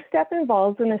 The first step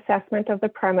involves an assessment of the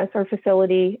premise or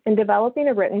facility and developing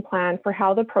a written plan for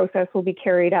how the process will be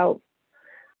carried out.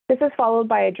 This is followed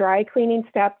by a dry cleaning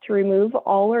step to remove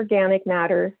all organic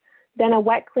matter, then a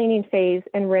wet cleaning phase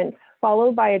and rinse,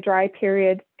 followed by a dry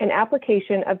period and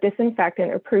application of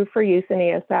disinfectant approved for use in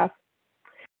ASF.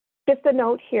 Just a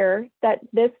note here that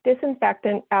this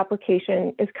disinfectant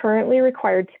application is currently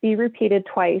required to be repeated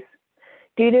twice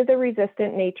due to the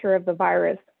resistant nature of the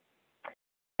virus.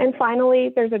 And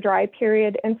finally, there's a dry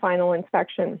period and final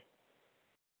inspection.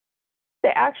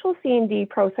 The actual C&D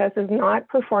process is not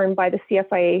performed by the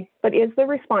CFIA, but is the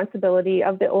responsibility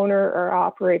of the owner or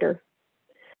operator.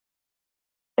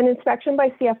 An inspection by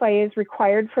CFIA is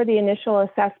required for the initial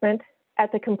assessment,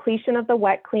 at the completion of the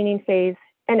wet cleaning phase,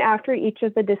 and after each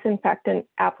of the disinfectant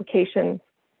applications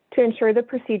to ensure the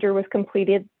procedure was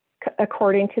completed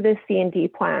according to the C&D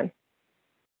plan.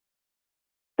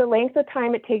 The length of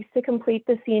time it takes to complete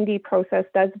the C&D process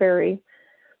does vary,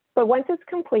 but once it's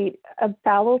complete, a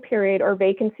fallow period or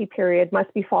vacancy period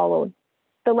must be followed.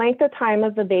 The length of time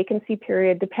of the vacancy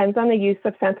period depends on the use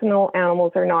of sentinel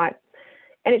animals or not,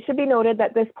 and it should be noted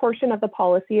that this portion of the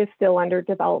policy is still under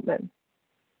development.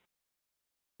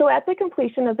 So at the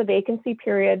completion of the vacancy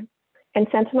period and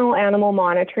sentinel animal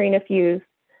monitoring if used,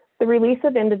 the release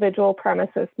of individual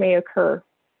premises may occur.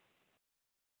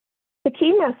 The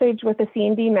key message with the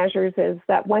C&D measures is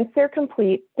that once they're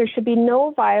complete, there should be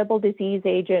no viable disease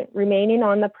agent remaining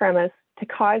on the premise to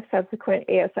cause subsequent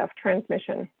ASF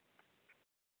transmission.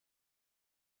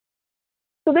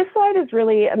 So this slide is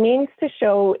really a means to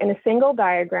show in a single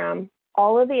diagram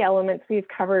all of the elements we've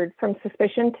covered from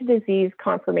suspicion to disease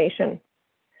confirmation.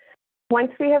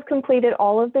 Once we have completed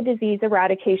all of the disease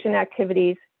eradication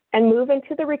activities and move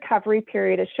into the recovery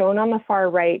period as shown on the far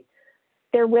right,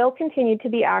 there will continue to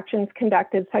be actions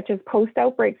conducted such as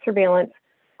post-outbreak surveillance,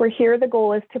 where here the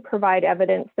goal is to provide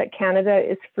evidence that Canada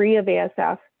is free of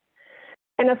ASF.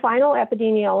 And a final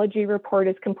epidemiology report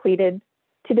is completed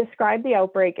to describe the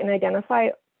outbreak and identify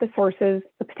the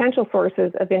potential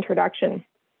sources of introduction.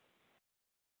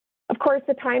 Of course,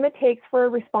 the time it takes for a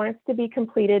response to be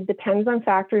completed depends on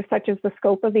factors such as the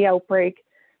scope of the outbreak,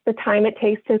 the time it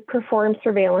takes to perform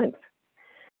surveillance,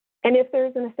 and if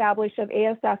there's an establishment of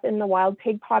ASF in the wild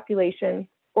pig population,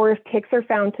 or if ticks are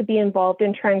found to be involved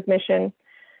in transmission,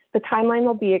 the timeline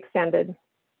will be extended.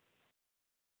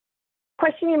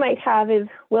 Question you might have is,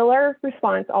 will our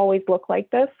response always look like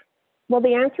this? Well,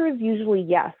 the answer is usually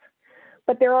yes,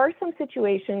 but there are some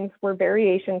situations where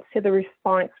variations to the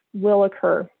response will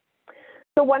occur.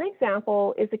 So one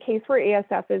example is a case where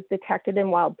ASF is detected in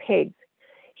wild pigs.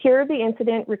 Here, the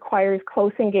incident requires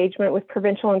close engagement with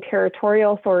provincial and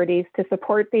territorial authorities to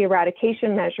support the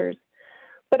eradication measures,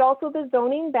 but also the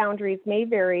zoning boundaries may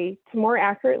vary to more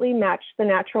accurately match the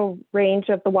natural range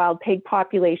of the wild pig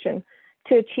population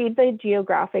to achieve the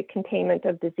geographic containment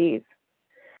of disease.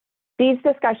 These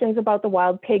discussions about the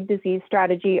wild pig disease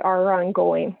strategy are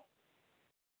ongoing.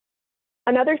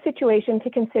 Another situation to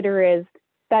consider is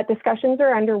that discussions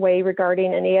are underway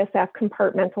regarding an ASF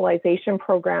compartmentalization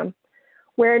program,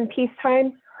 where in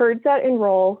peacetime, herds that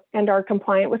enroll and are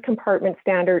compliant with compartment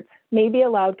standards may be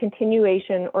allowed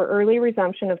continuation or early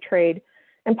resumption of trade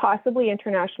and possibly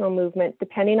international movement,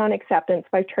 depending on acceptance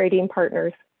by trading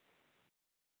partners.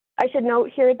 I should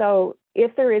note here, though,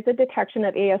 if there is a detection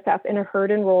of ASF in a herd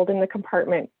enrolled in the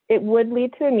compartment, it would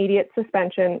lead to immediate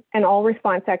suspension, and all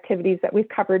response activities that we've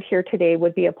covered here today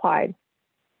would be applied.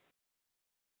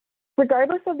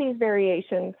 Regardless of these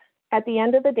variations, at the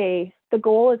end of the day, the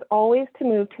goal is always to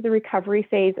move to the recovery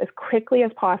phase as quickly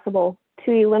as possible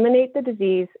to eliminate the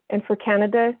disease and for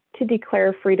Canada to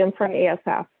declare freedom from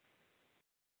ASF.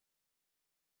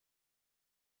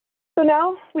 So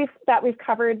now that we've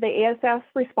covered the ASF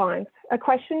response, a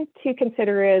question to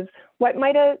consider is, what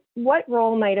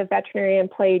role might a veterinarian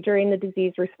play during the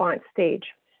disease response stage?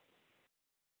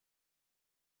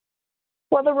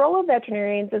 Well, the role of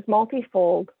veterinarians is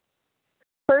multifold.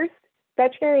 First,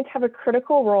 veterinarians have a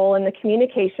critical role in the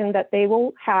communication that they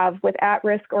will have with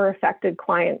at-risk or affected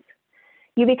clients.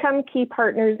 You become key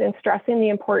partners in stressing the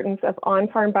importance of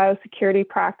on-farm biosecurity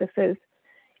practices,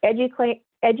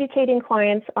 educating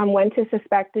clients on when to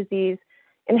suspect disease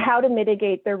and how to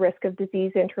mitigate their risk of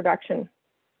disease introduction.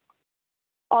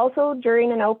 Also,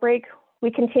 during an outbreak, we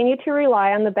continue to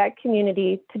rely on the vet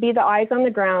community to be the eyes on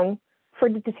the ground for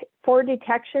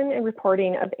detection and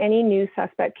reporting of any new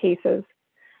suspect cases.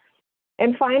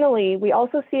 And finally, we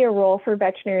also see a role for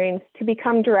veterinarians to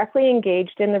become directly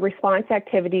engaged in the response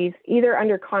activities, either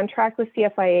under contract with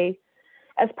CFIA,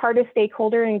 as part of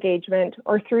stakeholder engagement,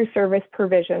 or through service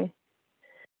provision.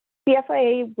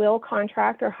 CFIA will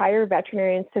contract or hire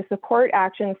veterinarians to support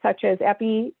actions such as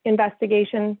epi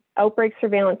investigation, outbreak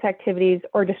surveillance activities,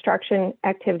 or destruction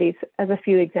activities, as a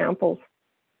few examples.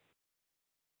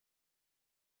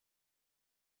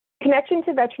 Connection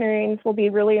to veterinarians will be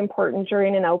really important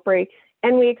during an outbreak,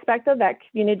 and we expect the vet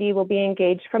community will be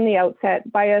engaged from the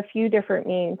outset by a few different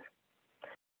means.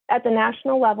 At the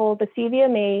national level, the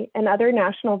CVMA and other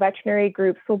national veterinary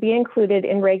groups will be included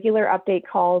in regular update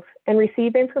calls and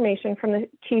receive information from the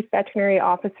Chief Veterinary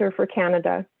Officer for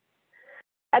Canada.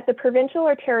 At the provincial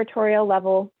or territorial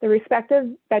level, the respective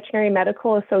veterinary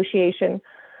medical association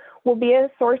will be a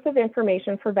source of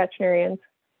information for veterinarians.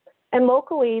 And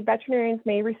locally, veterinarians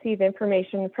may receive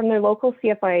information from their local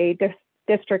CFIA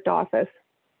district office.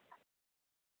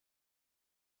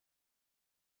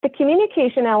 The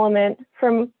communication element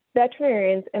from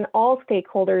veterinarians and all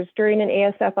stakeholders during an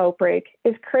ASF outbreak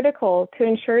is critical to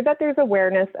ensure that there's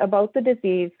awareness about the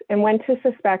disease and when to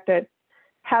suspect it,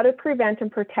 how to prevent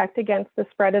and protect against the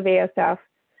spread of ASF,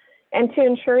 and to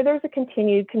ensure there's a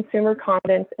continued consumer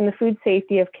confidence in the food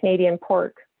safety of Canadian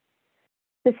pork.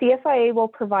 The CFIA will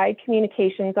provide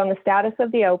communications on the status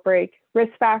of the outbreak,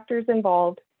 risk factors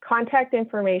involved, contact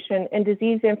information, and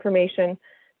disease information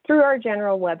through our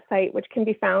general website, which can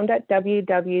be found at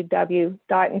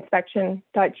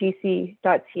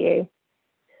www.inspection.gc.ca.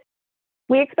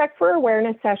 We expect for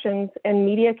awareness sessions and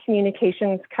media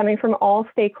communications coming from all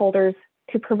stakeholders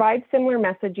to provide similar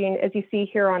messaging as you see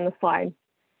here on the slide.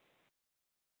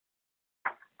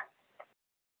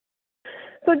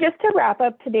 So just to wrap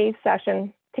up today's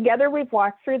session, together we've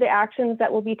walked through the actions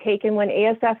that will be taken when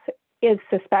ASF is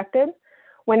suspected,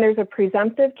 when there's a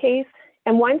presumptive case,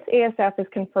 and once ASF is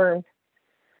confirmed.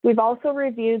 We've also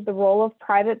reviewed the role of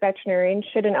private veterinarians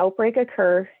should an outbreak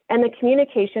occur and the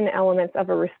communication elements of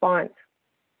a response.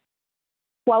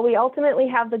 While we ultimately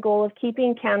have the goal of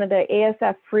keeping Canada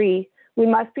ASF free, we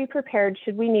must be prepared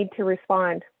should we need to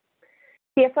respond.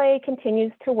 CFIA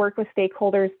continues to work with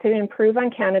stakeholders to improve on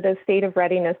Canada's state of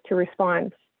readiness to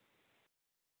respond.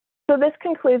 So this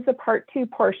concludes the Part 2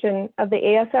 portion of the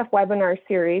ASF webinar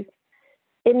series.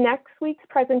 In next week's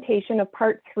presentation of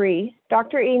Part 3,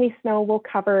 Dr. Amy Snow will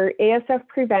cover ASF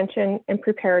prevention and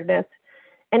preparedness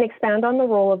and expand on the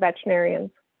role of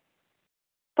veterinarians.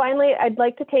 Finally, I'd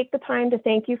like to take the time to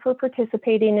thank you for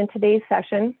participating in today's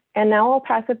session, and now I'll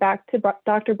pass it back to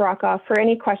Dr. Brokoff for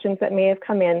any questions that may have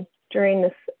come in during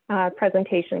this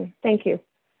presentation. Thank you.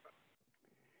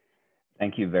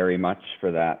 Thank you very much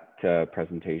for that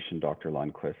presentation, Dr.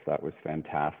 Lundquist. That was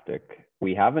fantastic.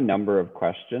 We have a number of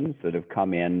questions that have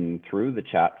come in through the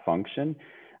chat function.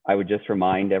 I would just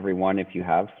remind everyone, if you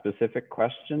have specific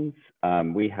questions,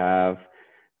 we have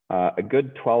a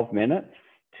good 12 minutes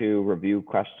to review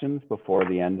questions before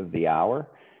the end of the hour.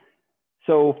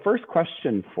 So first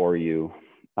question for you,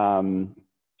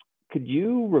 could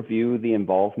you review the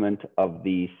involvement of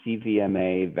the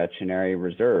CVMA Veterinary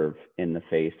Reserve in the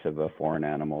face of a foreign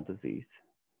animal disease?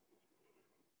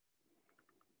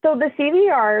 So the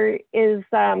CVR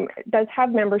does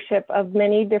have membership of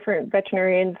many different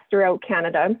veterinarians throughout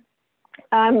Canada.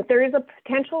 There is a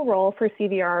potential role for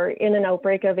CVR in an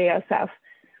outbreak of ASF.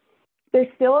 There's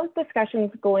still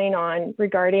discussions going on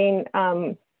regarding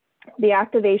the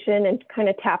activation and kind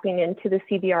of tapping into the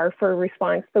CVR for a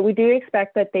response, but we do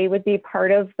expect that they would be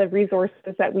part of the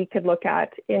resources that we could look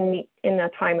at in a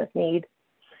time of need.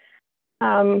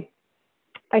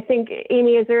 I think,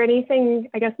 Amy, is there anything,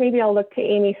 I guess maybe I'll look to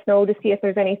Amy Snow to see if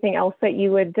there's anything else that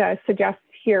you would suggest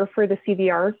here for the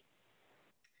CVR.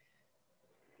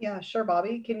 Yeah, sure,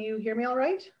 Bobby. Can you hear me all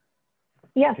right?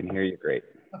 Yes. I can hear you great.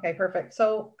 Okay, perfect.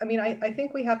 So, I mean, I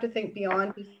think we have to think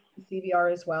beyond the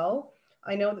CVR as well.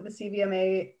 I know that the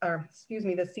CVMA, or excuse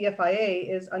me, the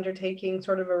CFIA is undertaking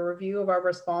sort of a review of our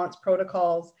response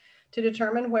protocols to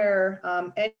determine where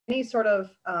any sort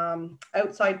of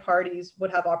outside parties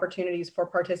would have opportunities for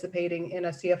participating in a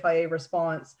CFIA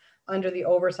response under the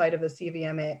oversight of the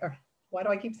CVMA, or why do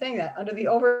I keep saying that? Under the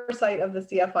oversight of the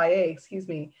CFIA, excuse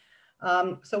me.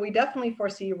 So we definitely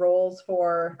foresee roles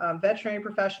for veterinary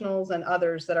professionals and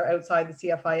others that are outside the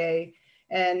CFIA.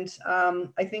 And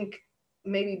I think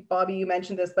maybe, Bobby, you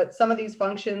mentioned this, but some of these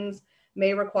functions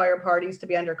may require parties to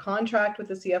be under contract with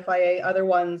the CFIA. Other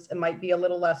ones, it might be a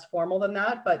little less formal than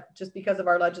that, but just because of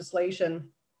our legislation,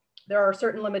 there are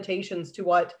certain limitations to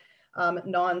what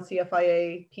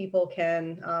non-CFIA people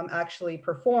can actually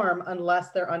perform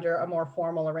unless they're under a more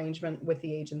formal arrangement with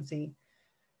the agency.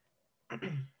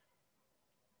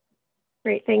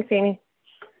 Great, thanks, Amy.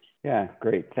 Yeah,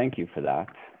 great, thank you for that.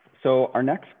 So our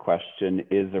next question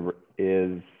is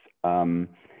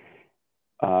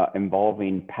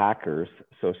involving packers,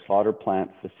 so slaughter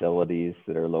plant facilities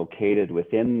that are located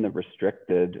within the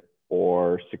restricted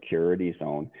or security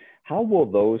zone. How will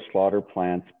those slaughter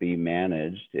plants be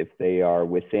managed if they are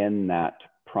within that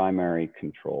primary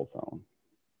control zone?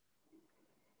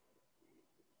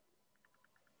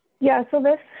 Yeah, so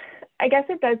this, I guess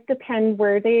it does depend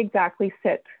where they exactly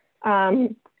sit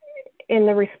in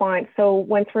the response. So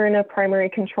once we're in a primary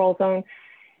control zone,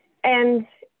 and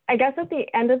I guess at the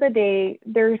end of the day,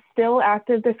 there's still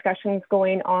active discussions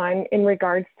going on in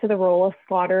regards to the role of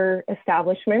slaughter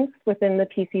establishments within the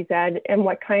PCZ and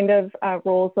what kind of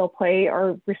roles they'll play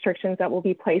or restrictions that will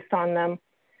be placed on them.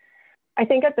 I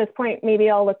think at this point, maybe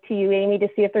I'll look to you, Amy, to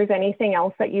see if there's anything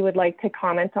else that you would like to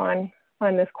comment on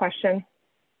this question.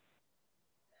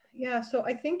 Yeah, so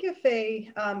I think if a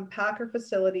packer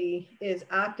facility is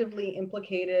actively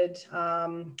implicated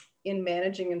in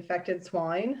managing infected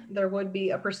swine, there would be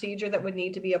a procedure that would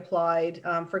need to be applied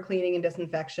for cleaning and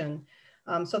disinfection.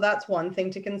 So that's one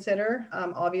thing to consider.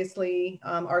 Obviously,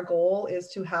 our goal is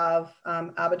to have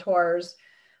abattoirs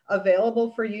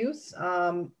available for use,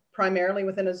 primarily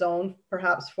within a zone,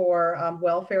 perhaps for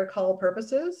welfare call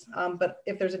purposes. But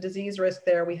if there's a disease risk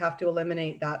there, we have to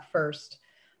eliminate that first.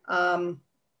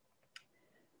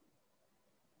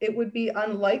 It would be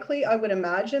unlikely, I would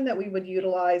imagine, that we would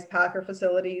utilize packer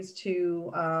facilities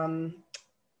to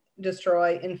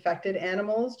destroy infected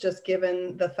animals, just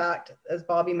given the fact, as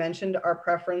Bobby mentioned, our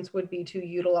preference would be to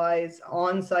utilize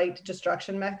on-site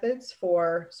destruction methods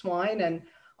for swine. And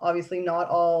obviously not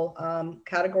all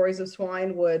categories of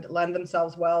swine would lend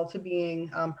themselves well to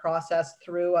being processed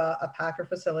through a packer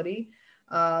facility.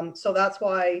 So that's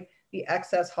why the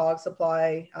excess hog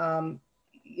supply,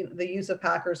 the use of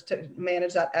packers to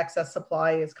manage that excess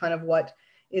supply is kind of what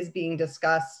is being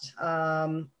discussed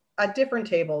at different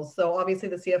tables. So obviously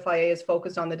the CFIA is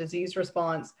focused on the disease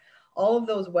response. All of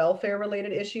those welfare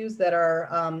related issues that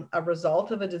are a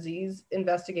result of a disease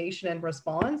investigation and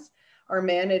response are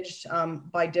managed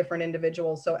by different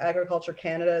individuals. So Agriculture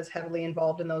Canada is heavily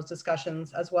involved in those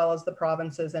discussions, as well as the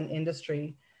provinces and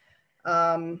industry.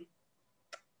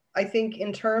 I think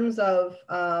in terms of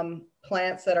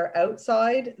plants that are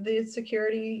outside the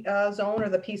security zone, or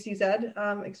the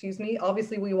PCZ, excuse me,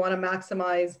 obviously we want to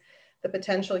maximize the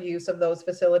potential use of those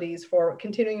facilities for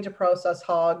continuing to process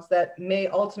hogs that may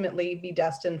ultimately be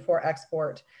destined for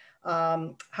export.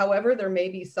 However, there may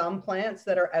be some plants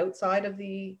that are outside of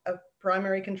the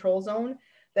primary control zone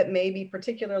that may be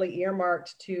particularly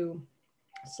earmarked to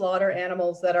slaughter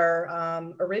animals that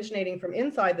are originating from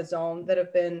inside the zone that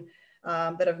have been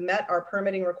that have met our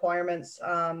permitting requirements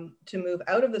to move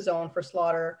out of the zone for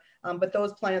slaughter, but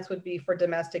those plants would be for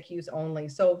domestic use only.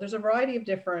 So there's a variety of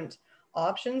different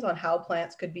options on how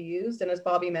plants could be used. And as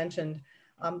Bobby mentioned,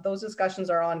 those discussions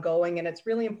are ongoing, and it's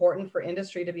really important for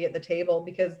industry to be at the table,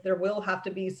 because there will have to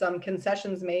be some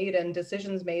concessions made and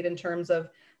decisions made in terms of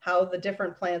how the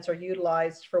different plants are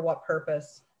utilized for what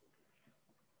purpose.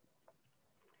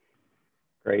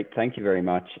 Great, thank you very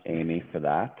much, Amy, for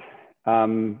that.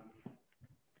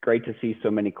 Great to see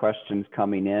so many questions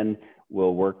coming in.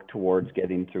 We'll work towards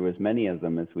getting through as many of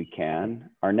them as we can.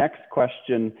 Our next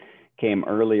question came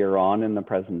earlier on in the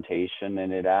presentation,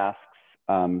 and it asks,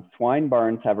 swine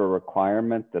barns have a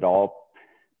requirement that all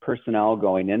personnel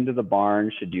going into the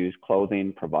barn should use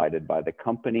clothing provided by the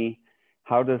company.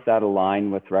 How does that align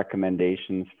with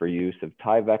recommendations for use of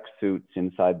Tyvek suits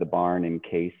inside the barn in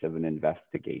case of an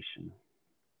investigation?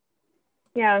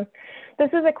 Yeah, this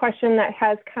is a question that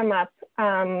has come up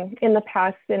in the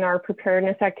past in our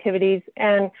preparedness activities.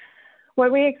 And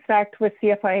what we expect with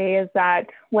CFIA is that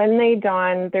when they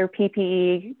don their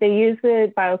PPE, they use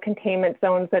the biocontainment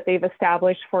zones that they've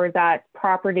established for that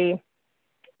property.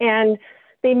 And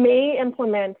they may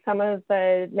implement some of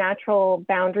the natural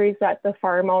boundaries that the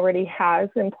farm already has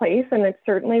in place. And it's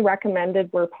certainly recommended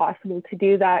where possible to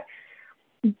do that.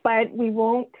 But we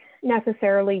won't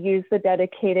necessarily use the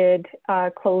dedicated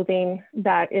clothing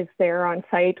that is there on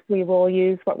site. We will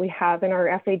use what we have in our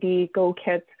FAD Go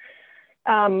kits.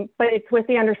 But it's with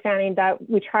the understanding that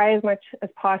we try as much as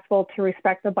possible to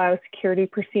respect the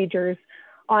biosecurity procedures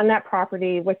on that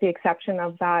property, with the exception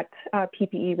of that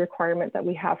PPE requirement that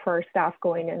we have for our staff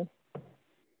going in.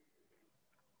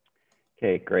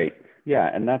 Okay, great.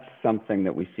 Yeah, and that's something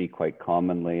that we see quite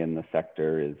commonly in the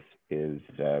sector is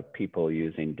people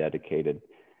using dedicated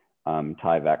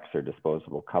Tyvek or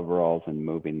disposable coveralls and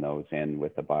moving those in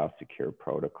with a biosecure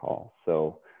protocol.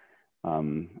 So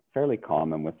fairly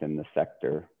common within the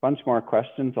sector. Bunch more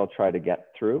questions I'll try to get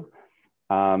through.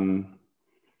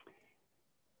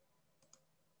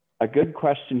 A good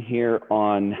question here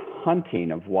on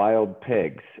hunting of wild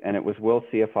pigs, and it was, will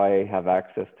CFIA have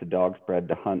access to dogs bred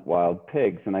to hunt wild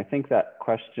pigs? And I think that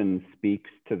question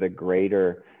speaks to the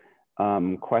greater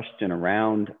question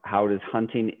around how does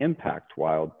hunting impact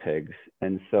wild pigs?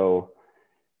 And so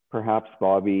perhaps,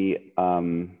 Bobby,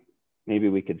 maybe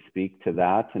we could speak to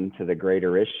that and to the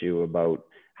greater issue about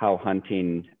how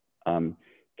hunting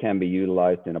can be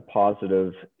utilized in a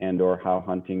positive and or how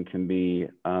hunting can be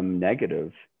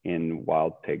negative in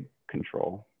wild pig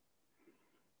control.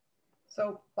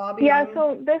 So Bobby. Yeah,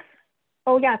 so this,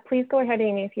 oh yeah, please go ahead,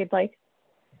 Amy, if you'd like.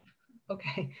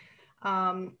 Okay.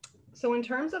 So in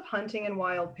terms of hunting and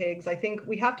wild pigs, I think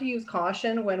we have to use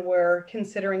caution when we're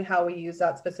considering how we use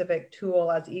that specific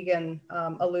tool, as Egan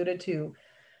alluded to.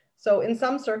 So in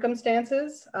some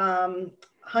circumstances,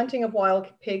 hunting of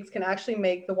wild pigs can actually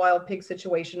make the wild pig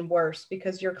situation worse,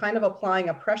 because you're kind of applying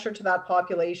a pressure to that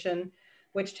population,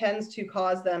 which tends to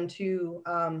cause them to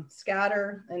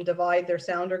scatter and divide their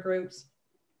sounder groups.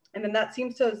 And then that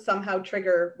seems to somehow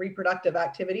trigger reproductive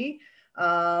activity.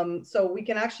 So we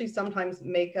can actually sometimes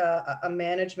make a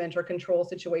management or control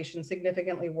situation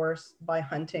significantly worse by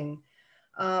hunting.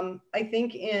 I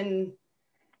think in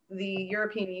the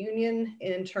European Union,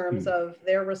 in terms of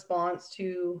their response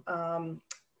to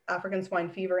African swine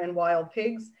fever in wild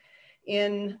pigs,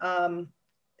 in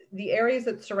the areas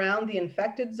that surround the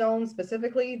infected zone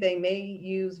specifically, they may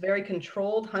use very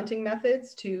controlled hunting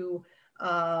methods to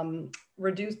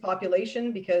reduce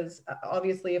population, because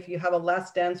obviously if you have a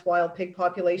less dense wild pig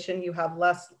population, you have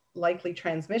less likely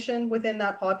transmission within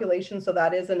that population. So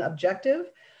that is an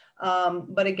objective.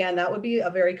 But again, that would be a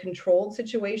very controlled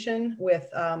situation with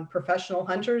professional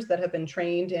hunters that have been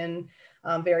trained in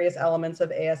various elements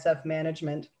of ASF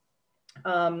management.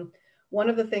 One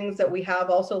of the things that we have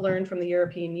also learned from the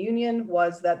European Union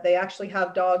was that they actually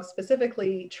have dogs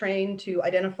specifically trained to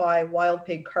identify wild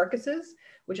pig carcasses,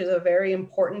 which is a very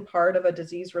important part of a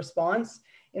disease response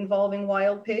involving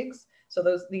wild pigs. So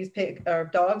these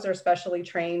dogs are specially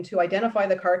trained to identify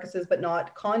the carcasses, but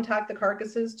not contact the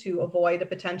carcasses, to avoid a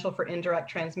potential for indirect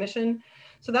transmission.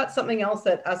 So that's something else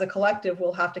that as a collective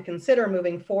we'll have to consider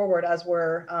moving forward, as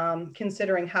we're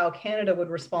considering how Canada would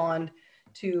respond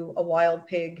to a wild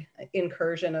pig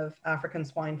incursion of African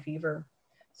swine fever.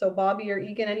 So Bobby or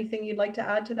Egan, anything you'd like to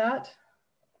add to that?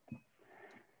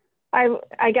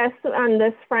 I guess on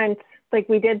this front, like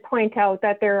we did point out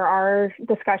that there are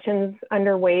discussions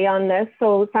underway on this.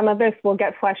 So some of this will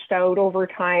get fleshed out over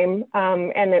time,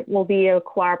 and it will be a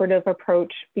collaborative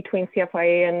approach between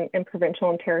CFIA and provincial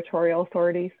and territorial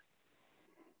authorities.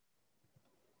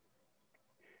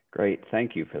 Great,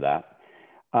 thank you for that.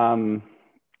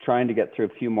 Trying to get through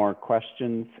a few more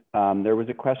questions. There was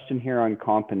a question here on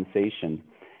compensation.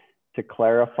 To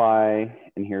clarify,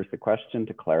 and here's the question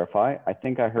to clarify, I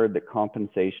think I heard that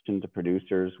compensation to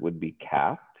producers would be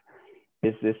capped.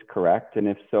 Is this correct? And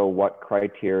if so, what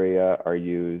criteria are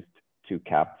used to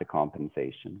cap the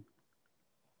compensation?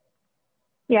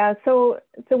 Yeah, so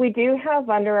we do have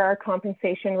under our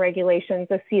compensation regulations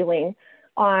a ceiling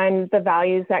on the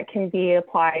values that can be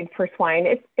applied for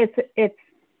swine.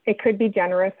 It could be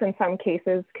generous in some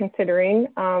cases, considering.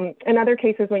 In other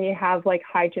cases, when you have like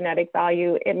high genetic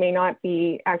value, it may not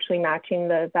be actually matching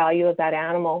the value of that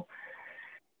animal.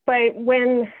 But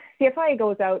when CFIA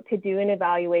goes out to do an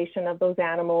evaluation of those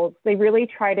animals, they really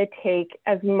try to take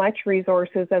as much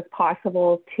resources as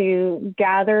possible to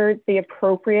gather the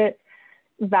appropriate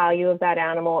value of that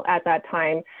animal at that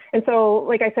time. And so,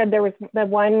 like I said, there was the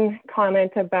one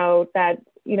comment about that,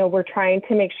 you know, we're trying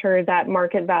to make sure that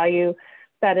market value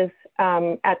that is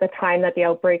at the time that the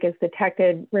outbreak is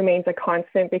detected remains a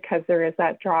constant, because there is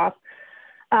that drop.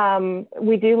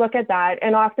 We do look at that,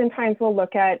 and oftentimes we'll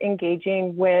look at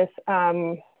engaging with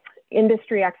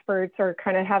industry experts, or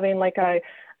kind of having like a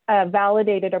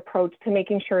validated approach to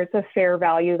making sure it's a fair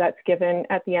value that's given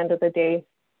at the end of the day.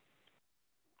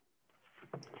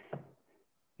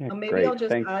 Yeah, maybe I'll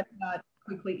just add to that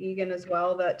quickly, Egan, as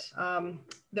well, that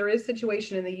there is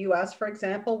situation in the US, for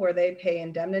example, where they pay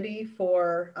indemnity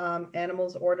for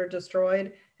animals ordered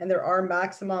destroyed, and there are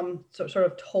maximum sort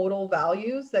of total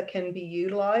values that can be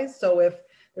utilized. So if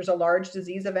there's a large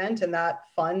disease event and that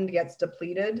fund gets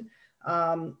depleted,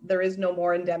 there is no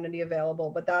more indemnity available.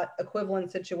 But that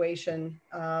equivalent situation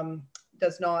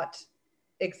does not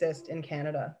exist in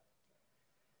Canada.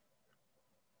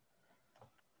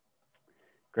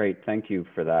 Great, thank you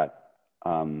for that,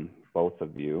 both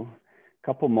of you. A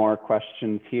couple more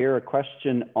questions here. A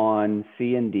question on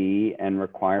C&D and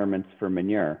requirements for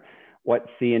manure. What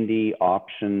C&D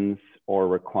options or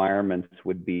requirements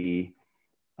would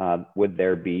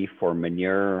there be for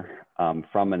manure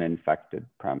from an infected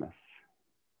premise?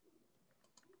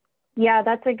 Yeah,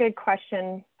 that's a good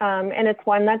question. And it's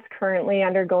one that's currently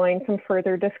undergoing some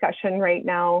further discussion right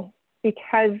now,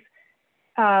 because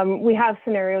we have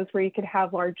scenarios where you could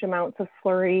have large amounts of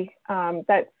slurry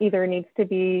that either needs to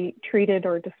be treated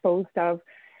or disposed of.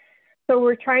 So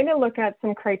we're trying to look at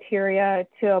some criteria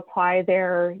to apply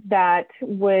there that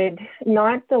would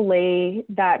not delay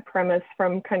that premise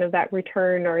from kind of that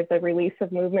return or the release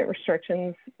of movement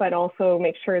restrictions, but also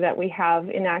make sure that we have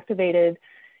inactivated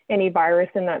any virus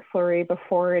in that slurry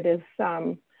before it is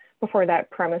before that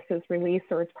premise is released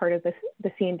or it's part of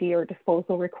the C&D or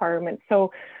disposal requirement.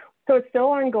 So it's still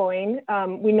ongoing.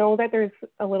 We know that there's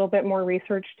a little bit more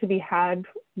research to be had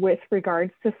with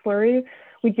regards to slurry.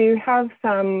 We do have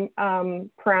some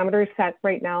parameters set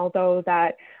right now, though,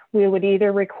 that we would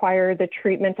either require the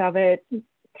treatment of it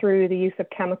through the use of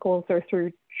chemicals or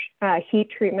through heat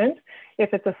treatment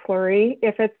if it's a slurry.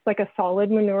 If it's like a solid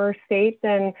manure state,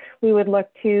 then we would look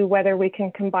to whether we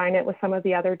can combine it with some of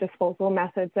the other disposal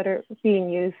methods that are being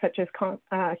used, such as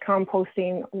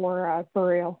composting or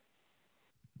burial.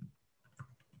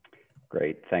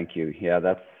 Great, thank you. Yeah,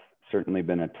 that's certainly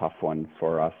been a tough one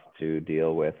for us to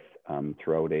deal with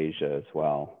throughout Asia as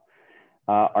well.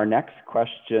 Our next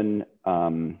question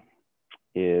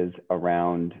is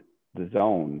around the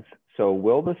zones. So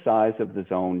will the size of the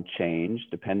zone change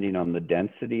depending on the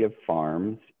density of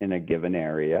farms in a given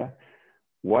area?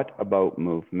 What about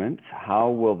movements? How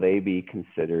will they be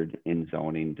considered in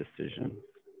zoning decisions?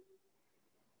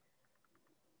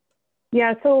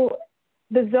 Yeah, so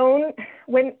the zone,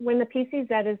 when the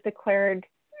PCZ is declared,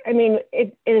 I mean,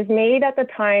 it is made at the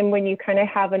time when you kind of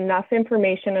have enough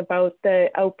information about the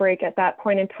outbreak at that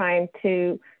point in time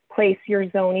to place your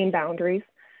zoning boundaries.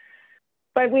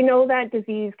 But we know that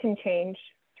disease can change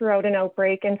throughout an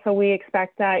outbreak. And so we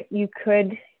expect that you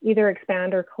could either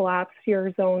expand or collapse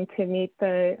your zone to meet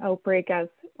the outbreak as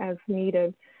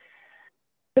needed.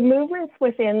 The movements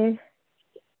within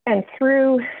and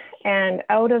through and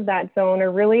out of that zone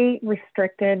are really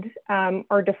restricted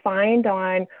or defined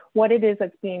on what it is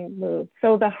that's being moved.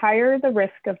 So the higher the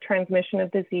risk of transmission of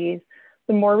disease,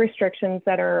 the more restrictions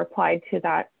that are applied to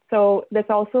that. So this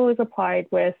also is applied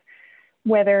with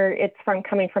whether it's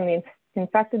coming from the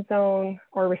infected zone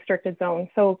or restricted zone.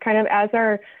 So kind of as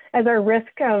our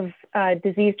risk of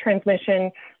disease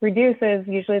transmission reduces,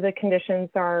 usually the conditions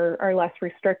are less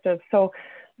restrictive. So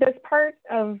this part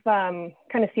of kind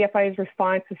of CFIA's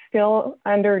response is still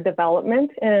under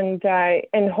development and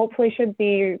hopefully should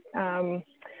be, I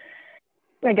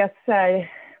guess,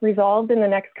 resolved in the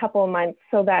next couple of months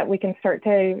so that we can start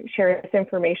to share this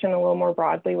information a little more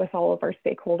broadly with all of our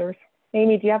stakeholders.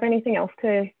 Amy, do you have anything else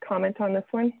to comment on this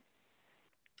one?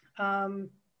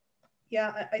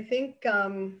 Yeah, I think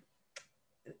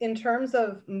in terms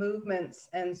of movements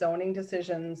and zoning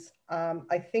decisions,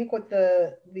 I think what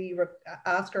the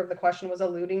asker of the question was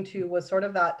alluding to was sort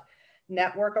of that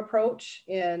network approach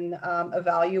in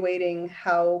evaluating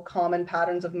how common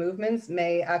patterns of movements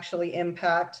may actually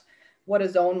impact what a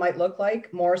zone might look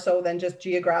like, more so than just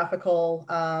geographical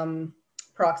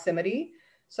proximity.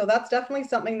 So that's definitely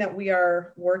something that we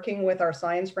are working with our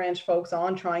science branch folks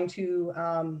on, trying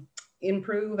to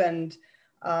improve and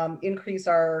increase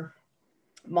our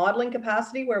modeling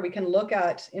capacity, where we can look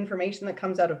at information that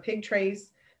comes out of pig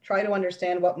trace, try to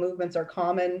understand what movements are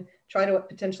common, try to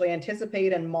potentially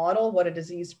anticipate and model what a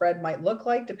disease spread might look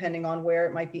like depending on where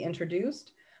it might be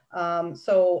introduced.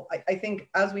 So I think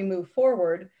as we move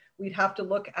forward, we'd have to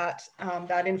look at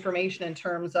that information in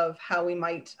terms of how we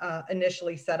might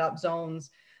initially set up zones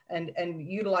and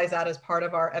utilize that as part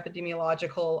of our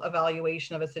epidemiological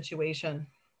evaluation of a situation.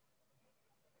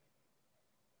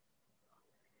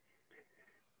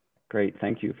 Great,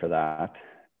 thank you for that.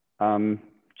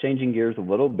 Changing gears a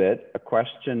little bit, a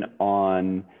question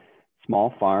on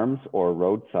small farms or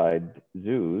roadside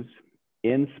zoos.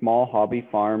 In small hobby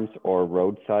farms or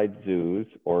roadside zoos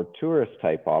or tourist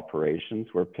type operations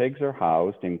where pigs are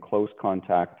housed in close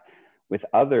contact with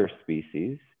other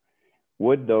species,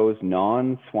 would those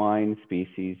non-swine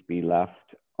species be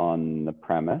left on the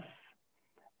premise?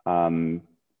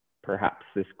 perhaps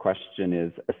this question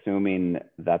is assuming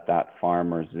that that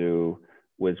farm or zoo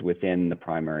was within the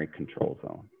primary control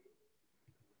zone.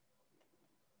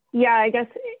 Yeah, I guess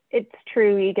it's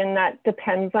true, Egan. That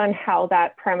depends on how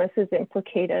that premise is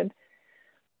implicated.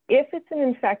 If it's an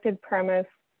infected premise,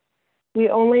 we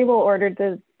only will order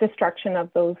the destruction of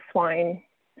those swine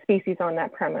species on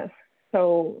that premise.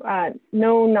 So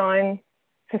no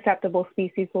non-susceptible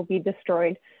species will be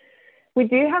destroyed. We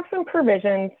do have some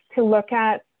provisions to look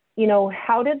at, you know,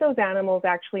 how did those animals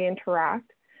actually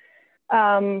interact?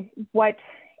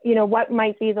 What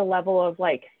might be the level of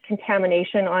like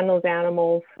contamination on those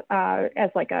animals as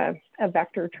like a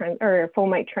vector or a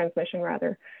fomite transmission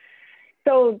rather.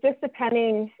 So just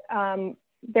depending,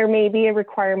 there may be a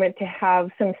requirement to have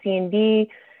some C&D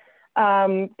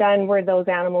done where those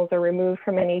animals are removed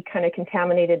from any kind of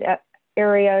contaminated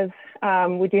areas.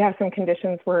 We do have some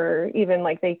conditions where even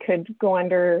like they could go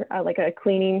under like a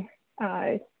cleaning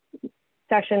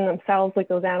session themselves, like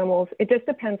those animals. It just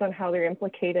depends on how they're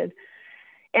implicated.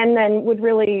 And then would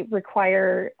really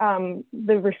require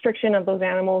the restriction of those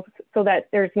animals so that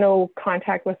there's no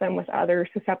contact with them with other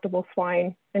susceptible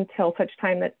swine until such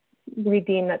time that we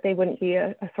deem that they wouldn't be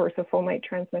a source of fomite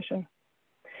transmission.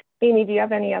 Amy, do you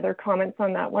have any other comments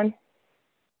on that one?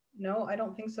 No, I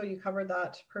don't think so. You covered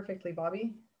that perfectly,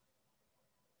 Bobby.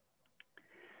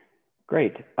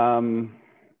 Great. I'll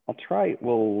try.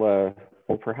 We'll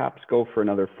perhaps go for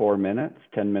another 4 minutes,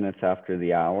 10 minutes after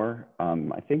the hour.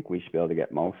 I think we should be able to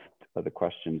get most of the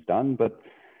questions done, but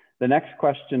the next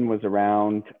question was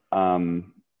around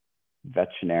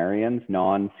veterinarians,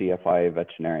 non-CFIA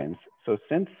veterinarians. So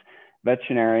since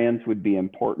veterinarians would be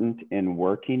important in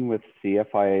working with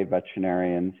CFIA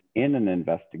veterinarians in an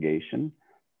investigation,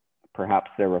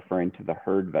 perhaps they're referring to the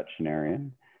herd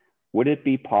veterinarian, would it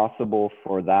be possible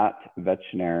for that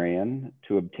veterinarian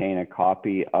to obtain a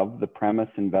copy of the premise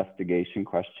investigation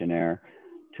questionnaire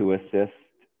to assist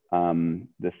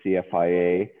the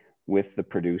CFIA with the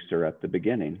producer at the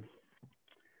beginning?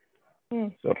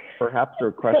 So perhaps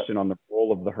a question on the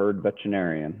role of the herd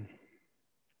veterinarian.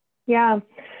 Yeah,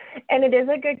 and it is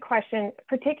a good question,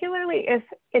 particularly if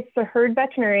it's the herd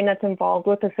veterinarian that's involved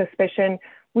with a suspicion.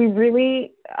 We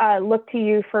really look to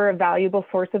you for a valuable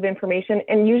source of information.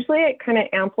 And usually it kind of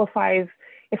amplifies,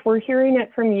 if we're hearing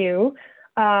it from you,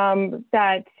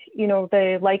 that, you know,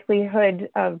 the likelihood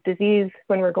of disease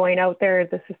when we're going out there,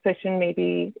 the suspicion may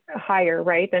be higher,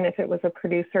 right, than if it was a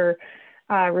producer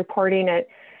reporting it.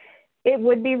 It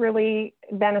would be really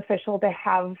beneficial to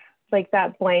have like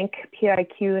that blank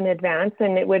PIQ in advance,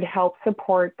 and it would help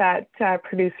support that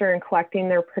producer in collecting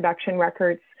their production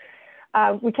records.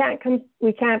 We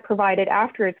can't provide it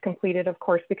after it's completed, of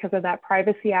course, because of that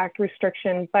Privacy Act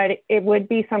restriction, but it would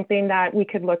be something that we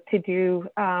could look to do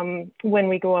when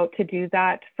we go out to do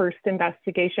that first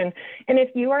investigation. And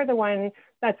if you are the one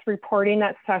that's reporting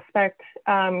that suspect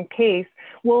case,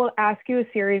 we'll ask you a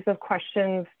series of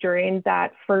questions during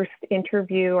that first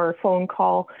interview or phone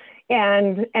call,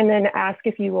 and then ask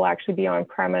if you will actually be on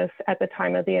premise at the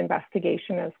time of the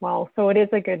investigation as well. So it is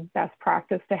a good best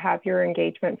practice to have your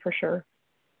engagement for sure.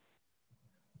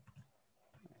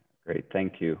 Great,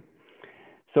 thank you.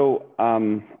 So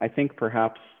I think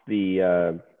perhaps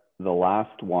the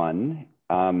last one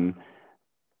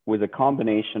was a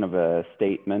combination of a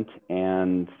statement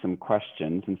and some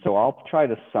questions. And so I'll try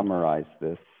to summarize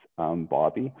this,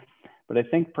 Bobby. But I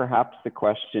think perhaps the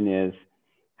question is,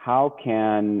 how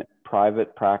can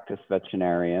private practice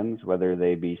veterinarians, whether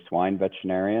they be swine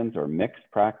veterinarians or mixed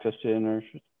practitioners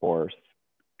or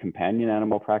companion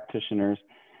animal practitioners,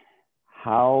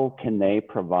 how can they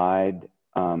provide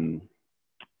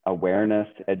awareness,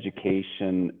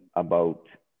 education about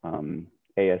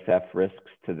ASF risks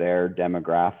to their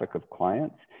demographic of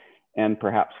clients, and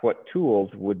perhaps what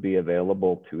tools would be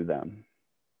available to them?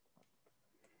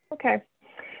 Okay,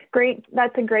 great.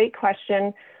 That's a great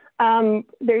question.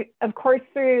 There, of course,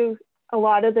 through a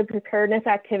lot of the preparedness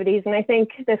activities, and I think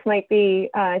this might be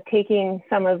taking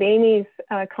some of Amy's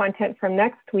content from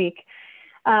next week,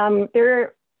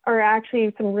 there are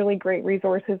actually some really great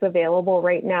resources available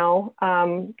right now.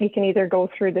 You can either go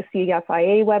through the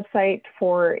CFIA website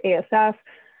for ASF.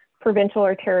 Provincial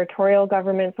or territorial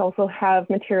governments also have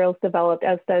materials developed,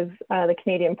 as does the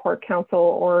Canadian Pork Council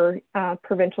or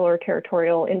provincial or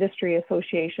territorial industry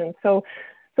associations. So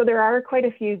there are quite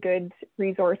a few good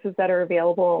resources that are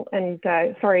available. And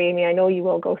sorry, Amy, I know you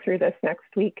will go through this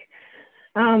next week.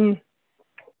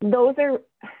 Those are,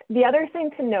 the other thing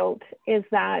to note is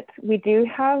that we do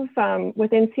have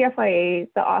within CFIA,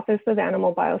 the Office of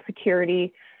Animal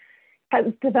Biosecurity has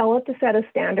developed a set of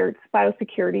standards,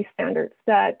 biosecurity standards,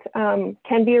 that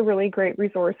can be a really great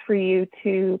resource for you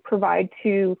to provide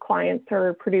to clients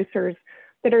or producers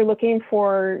that are looking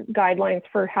for guidelines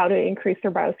for how to increase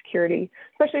their biosecurity,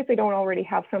 especially if they don't already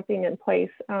have something in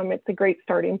place. It's a great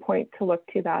starting point to look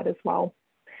to that as well.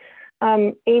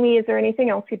 Amy, is there anything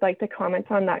else you'd like to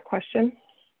comment on that question?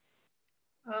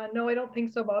 No, I don't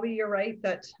think so, Bobby. You're right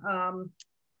that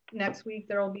next week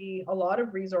there will be a lot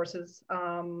of resources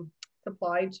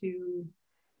supplied to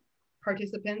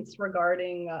participants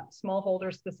regarding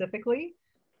smallholders specifically,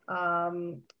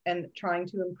 and trying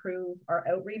to improve our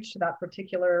outreach to that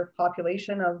particular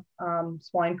population of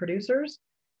swine producers.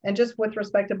 And just with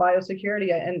respect to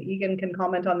biosecurity, and Egan can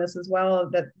comment on this as well,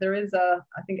 that there is a,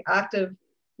 I think, active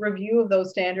review of those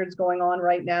standards going on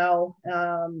right now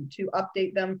to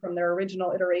update them from their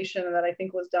original iteration that I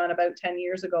think was done about 10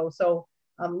 years ago. So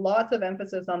lots of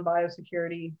emphasis on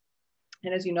biosecurity.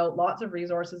 And as you know, lots of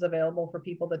resources available for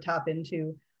people to tap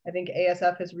into. I think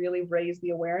ASF has really raised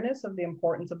the awareness of the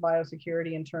importance of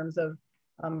biosecurity in terms of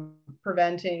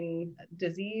preventing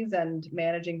disease and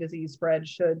managing disease spread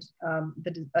should a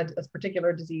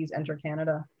particular disease enter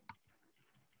Canada.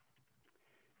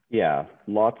 Yeah,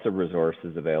 lots of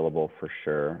resources available for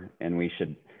sure. And we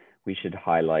should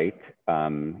highlight,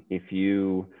 if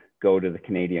you go to the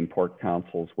Canadian Pork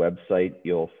Council's website,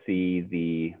 you'll see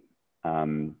the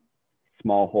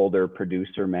smallholder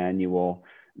producer manual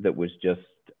that was just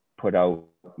put out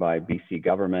by BC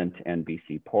government and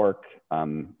BC Pork.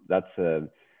 That's a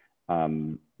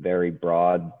very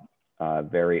broad,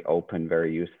 very open,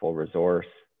 very useful resource.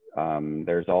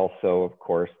 There's also, of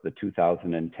course, the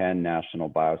 2010 National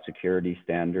Biosecurity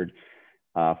Standard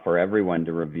for everyone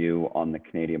to review on the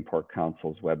Canadian Pork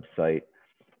Council's website.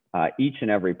 Each and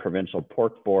every provincial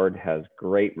pork board has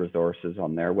great resources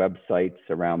on their websites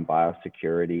around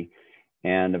biosecurity.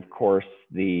 And of course,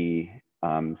 the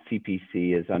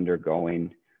CPC is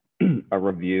undergoing a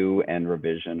review and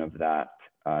revision of that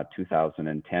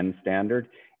 2010 standard,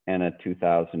 and a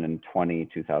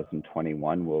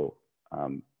 2020-2021 will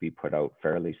be put out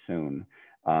fairly soon,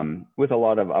 with a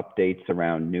lot of updates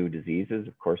around new diseases.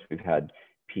 Of course, we've had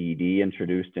PED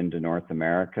introduced into North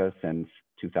America since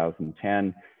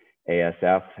 2010.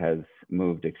 ASF has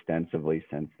moved extensively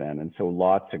since then. And so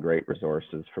lots of great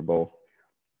resources for both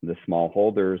the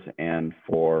smallholders and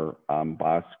for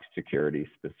biosecurity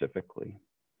specifically.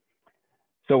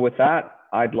 So with that,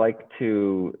 I'd like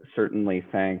to certainly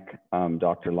thank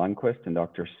Dr. Lundquist and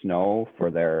Dr. Snow for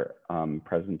their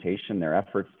presentation, their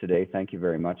efforts today. Thank you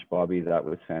very much, Bobby. That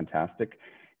was fantastic.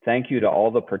 Thank you to all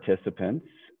the participants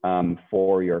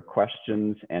for your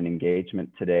questions and engagement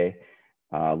today.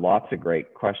 Lots of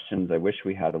great questions. I wish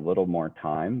we had a little more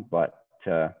time, but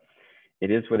it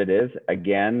is what it is.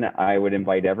 Again, I would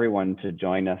invite everyone to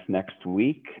join us next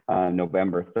week,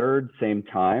 November 3rd, same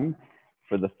time,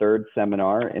 for the third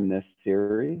seminar in this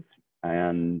series,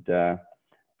 and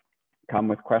come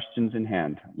with questions in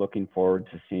hand. Looking forward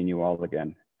to seeing you all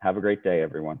again. Have a great day,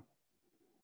 everyone.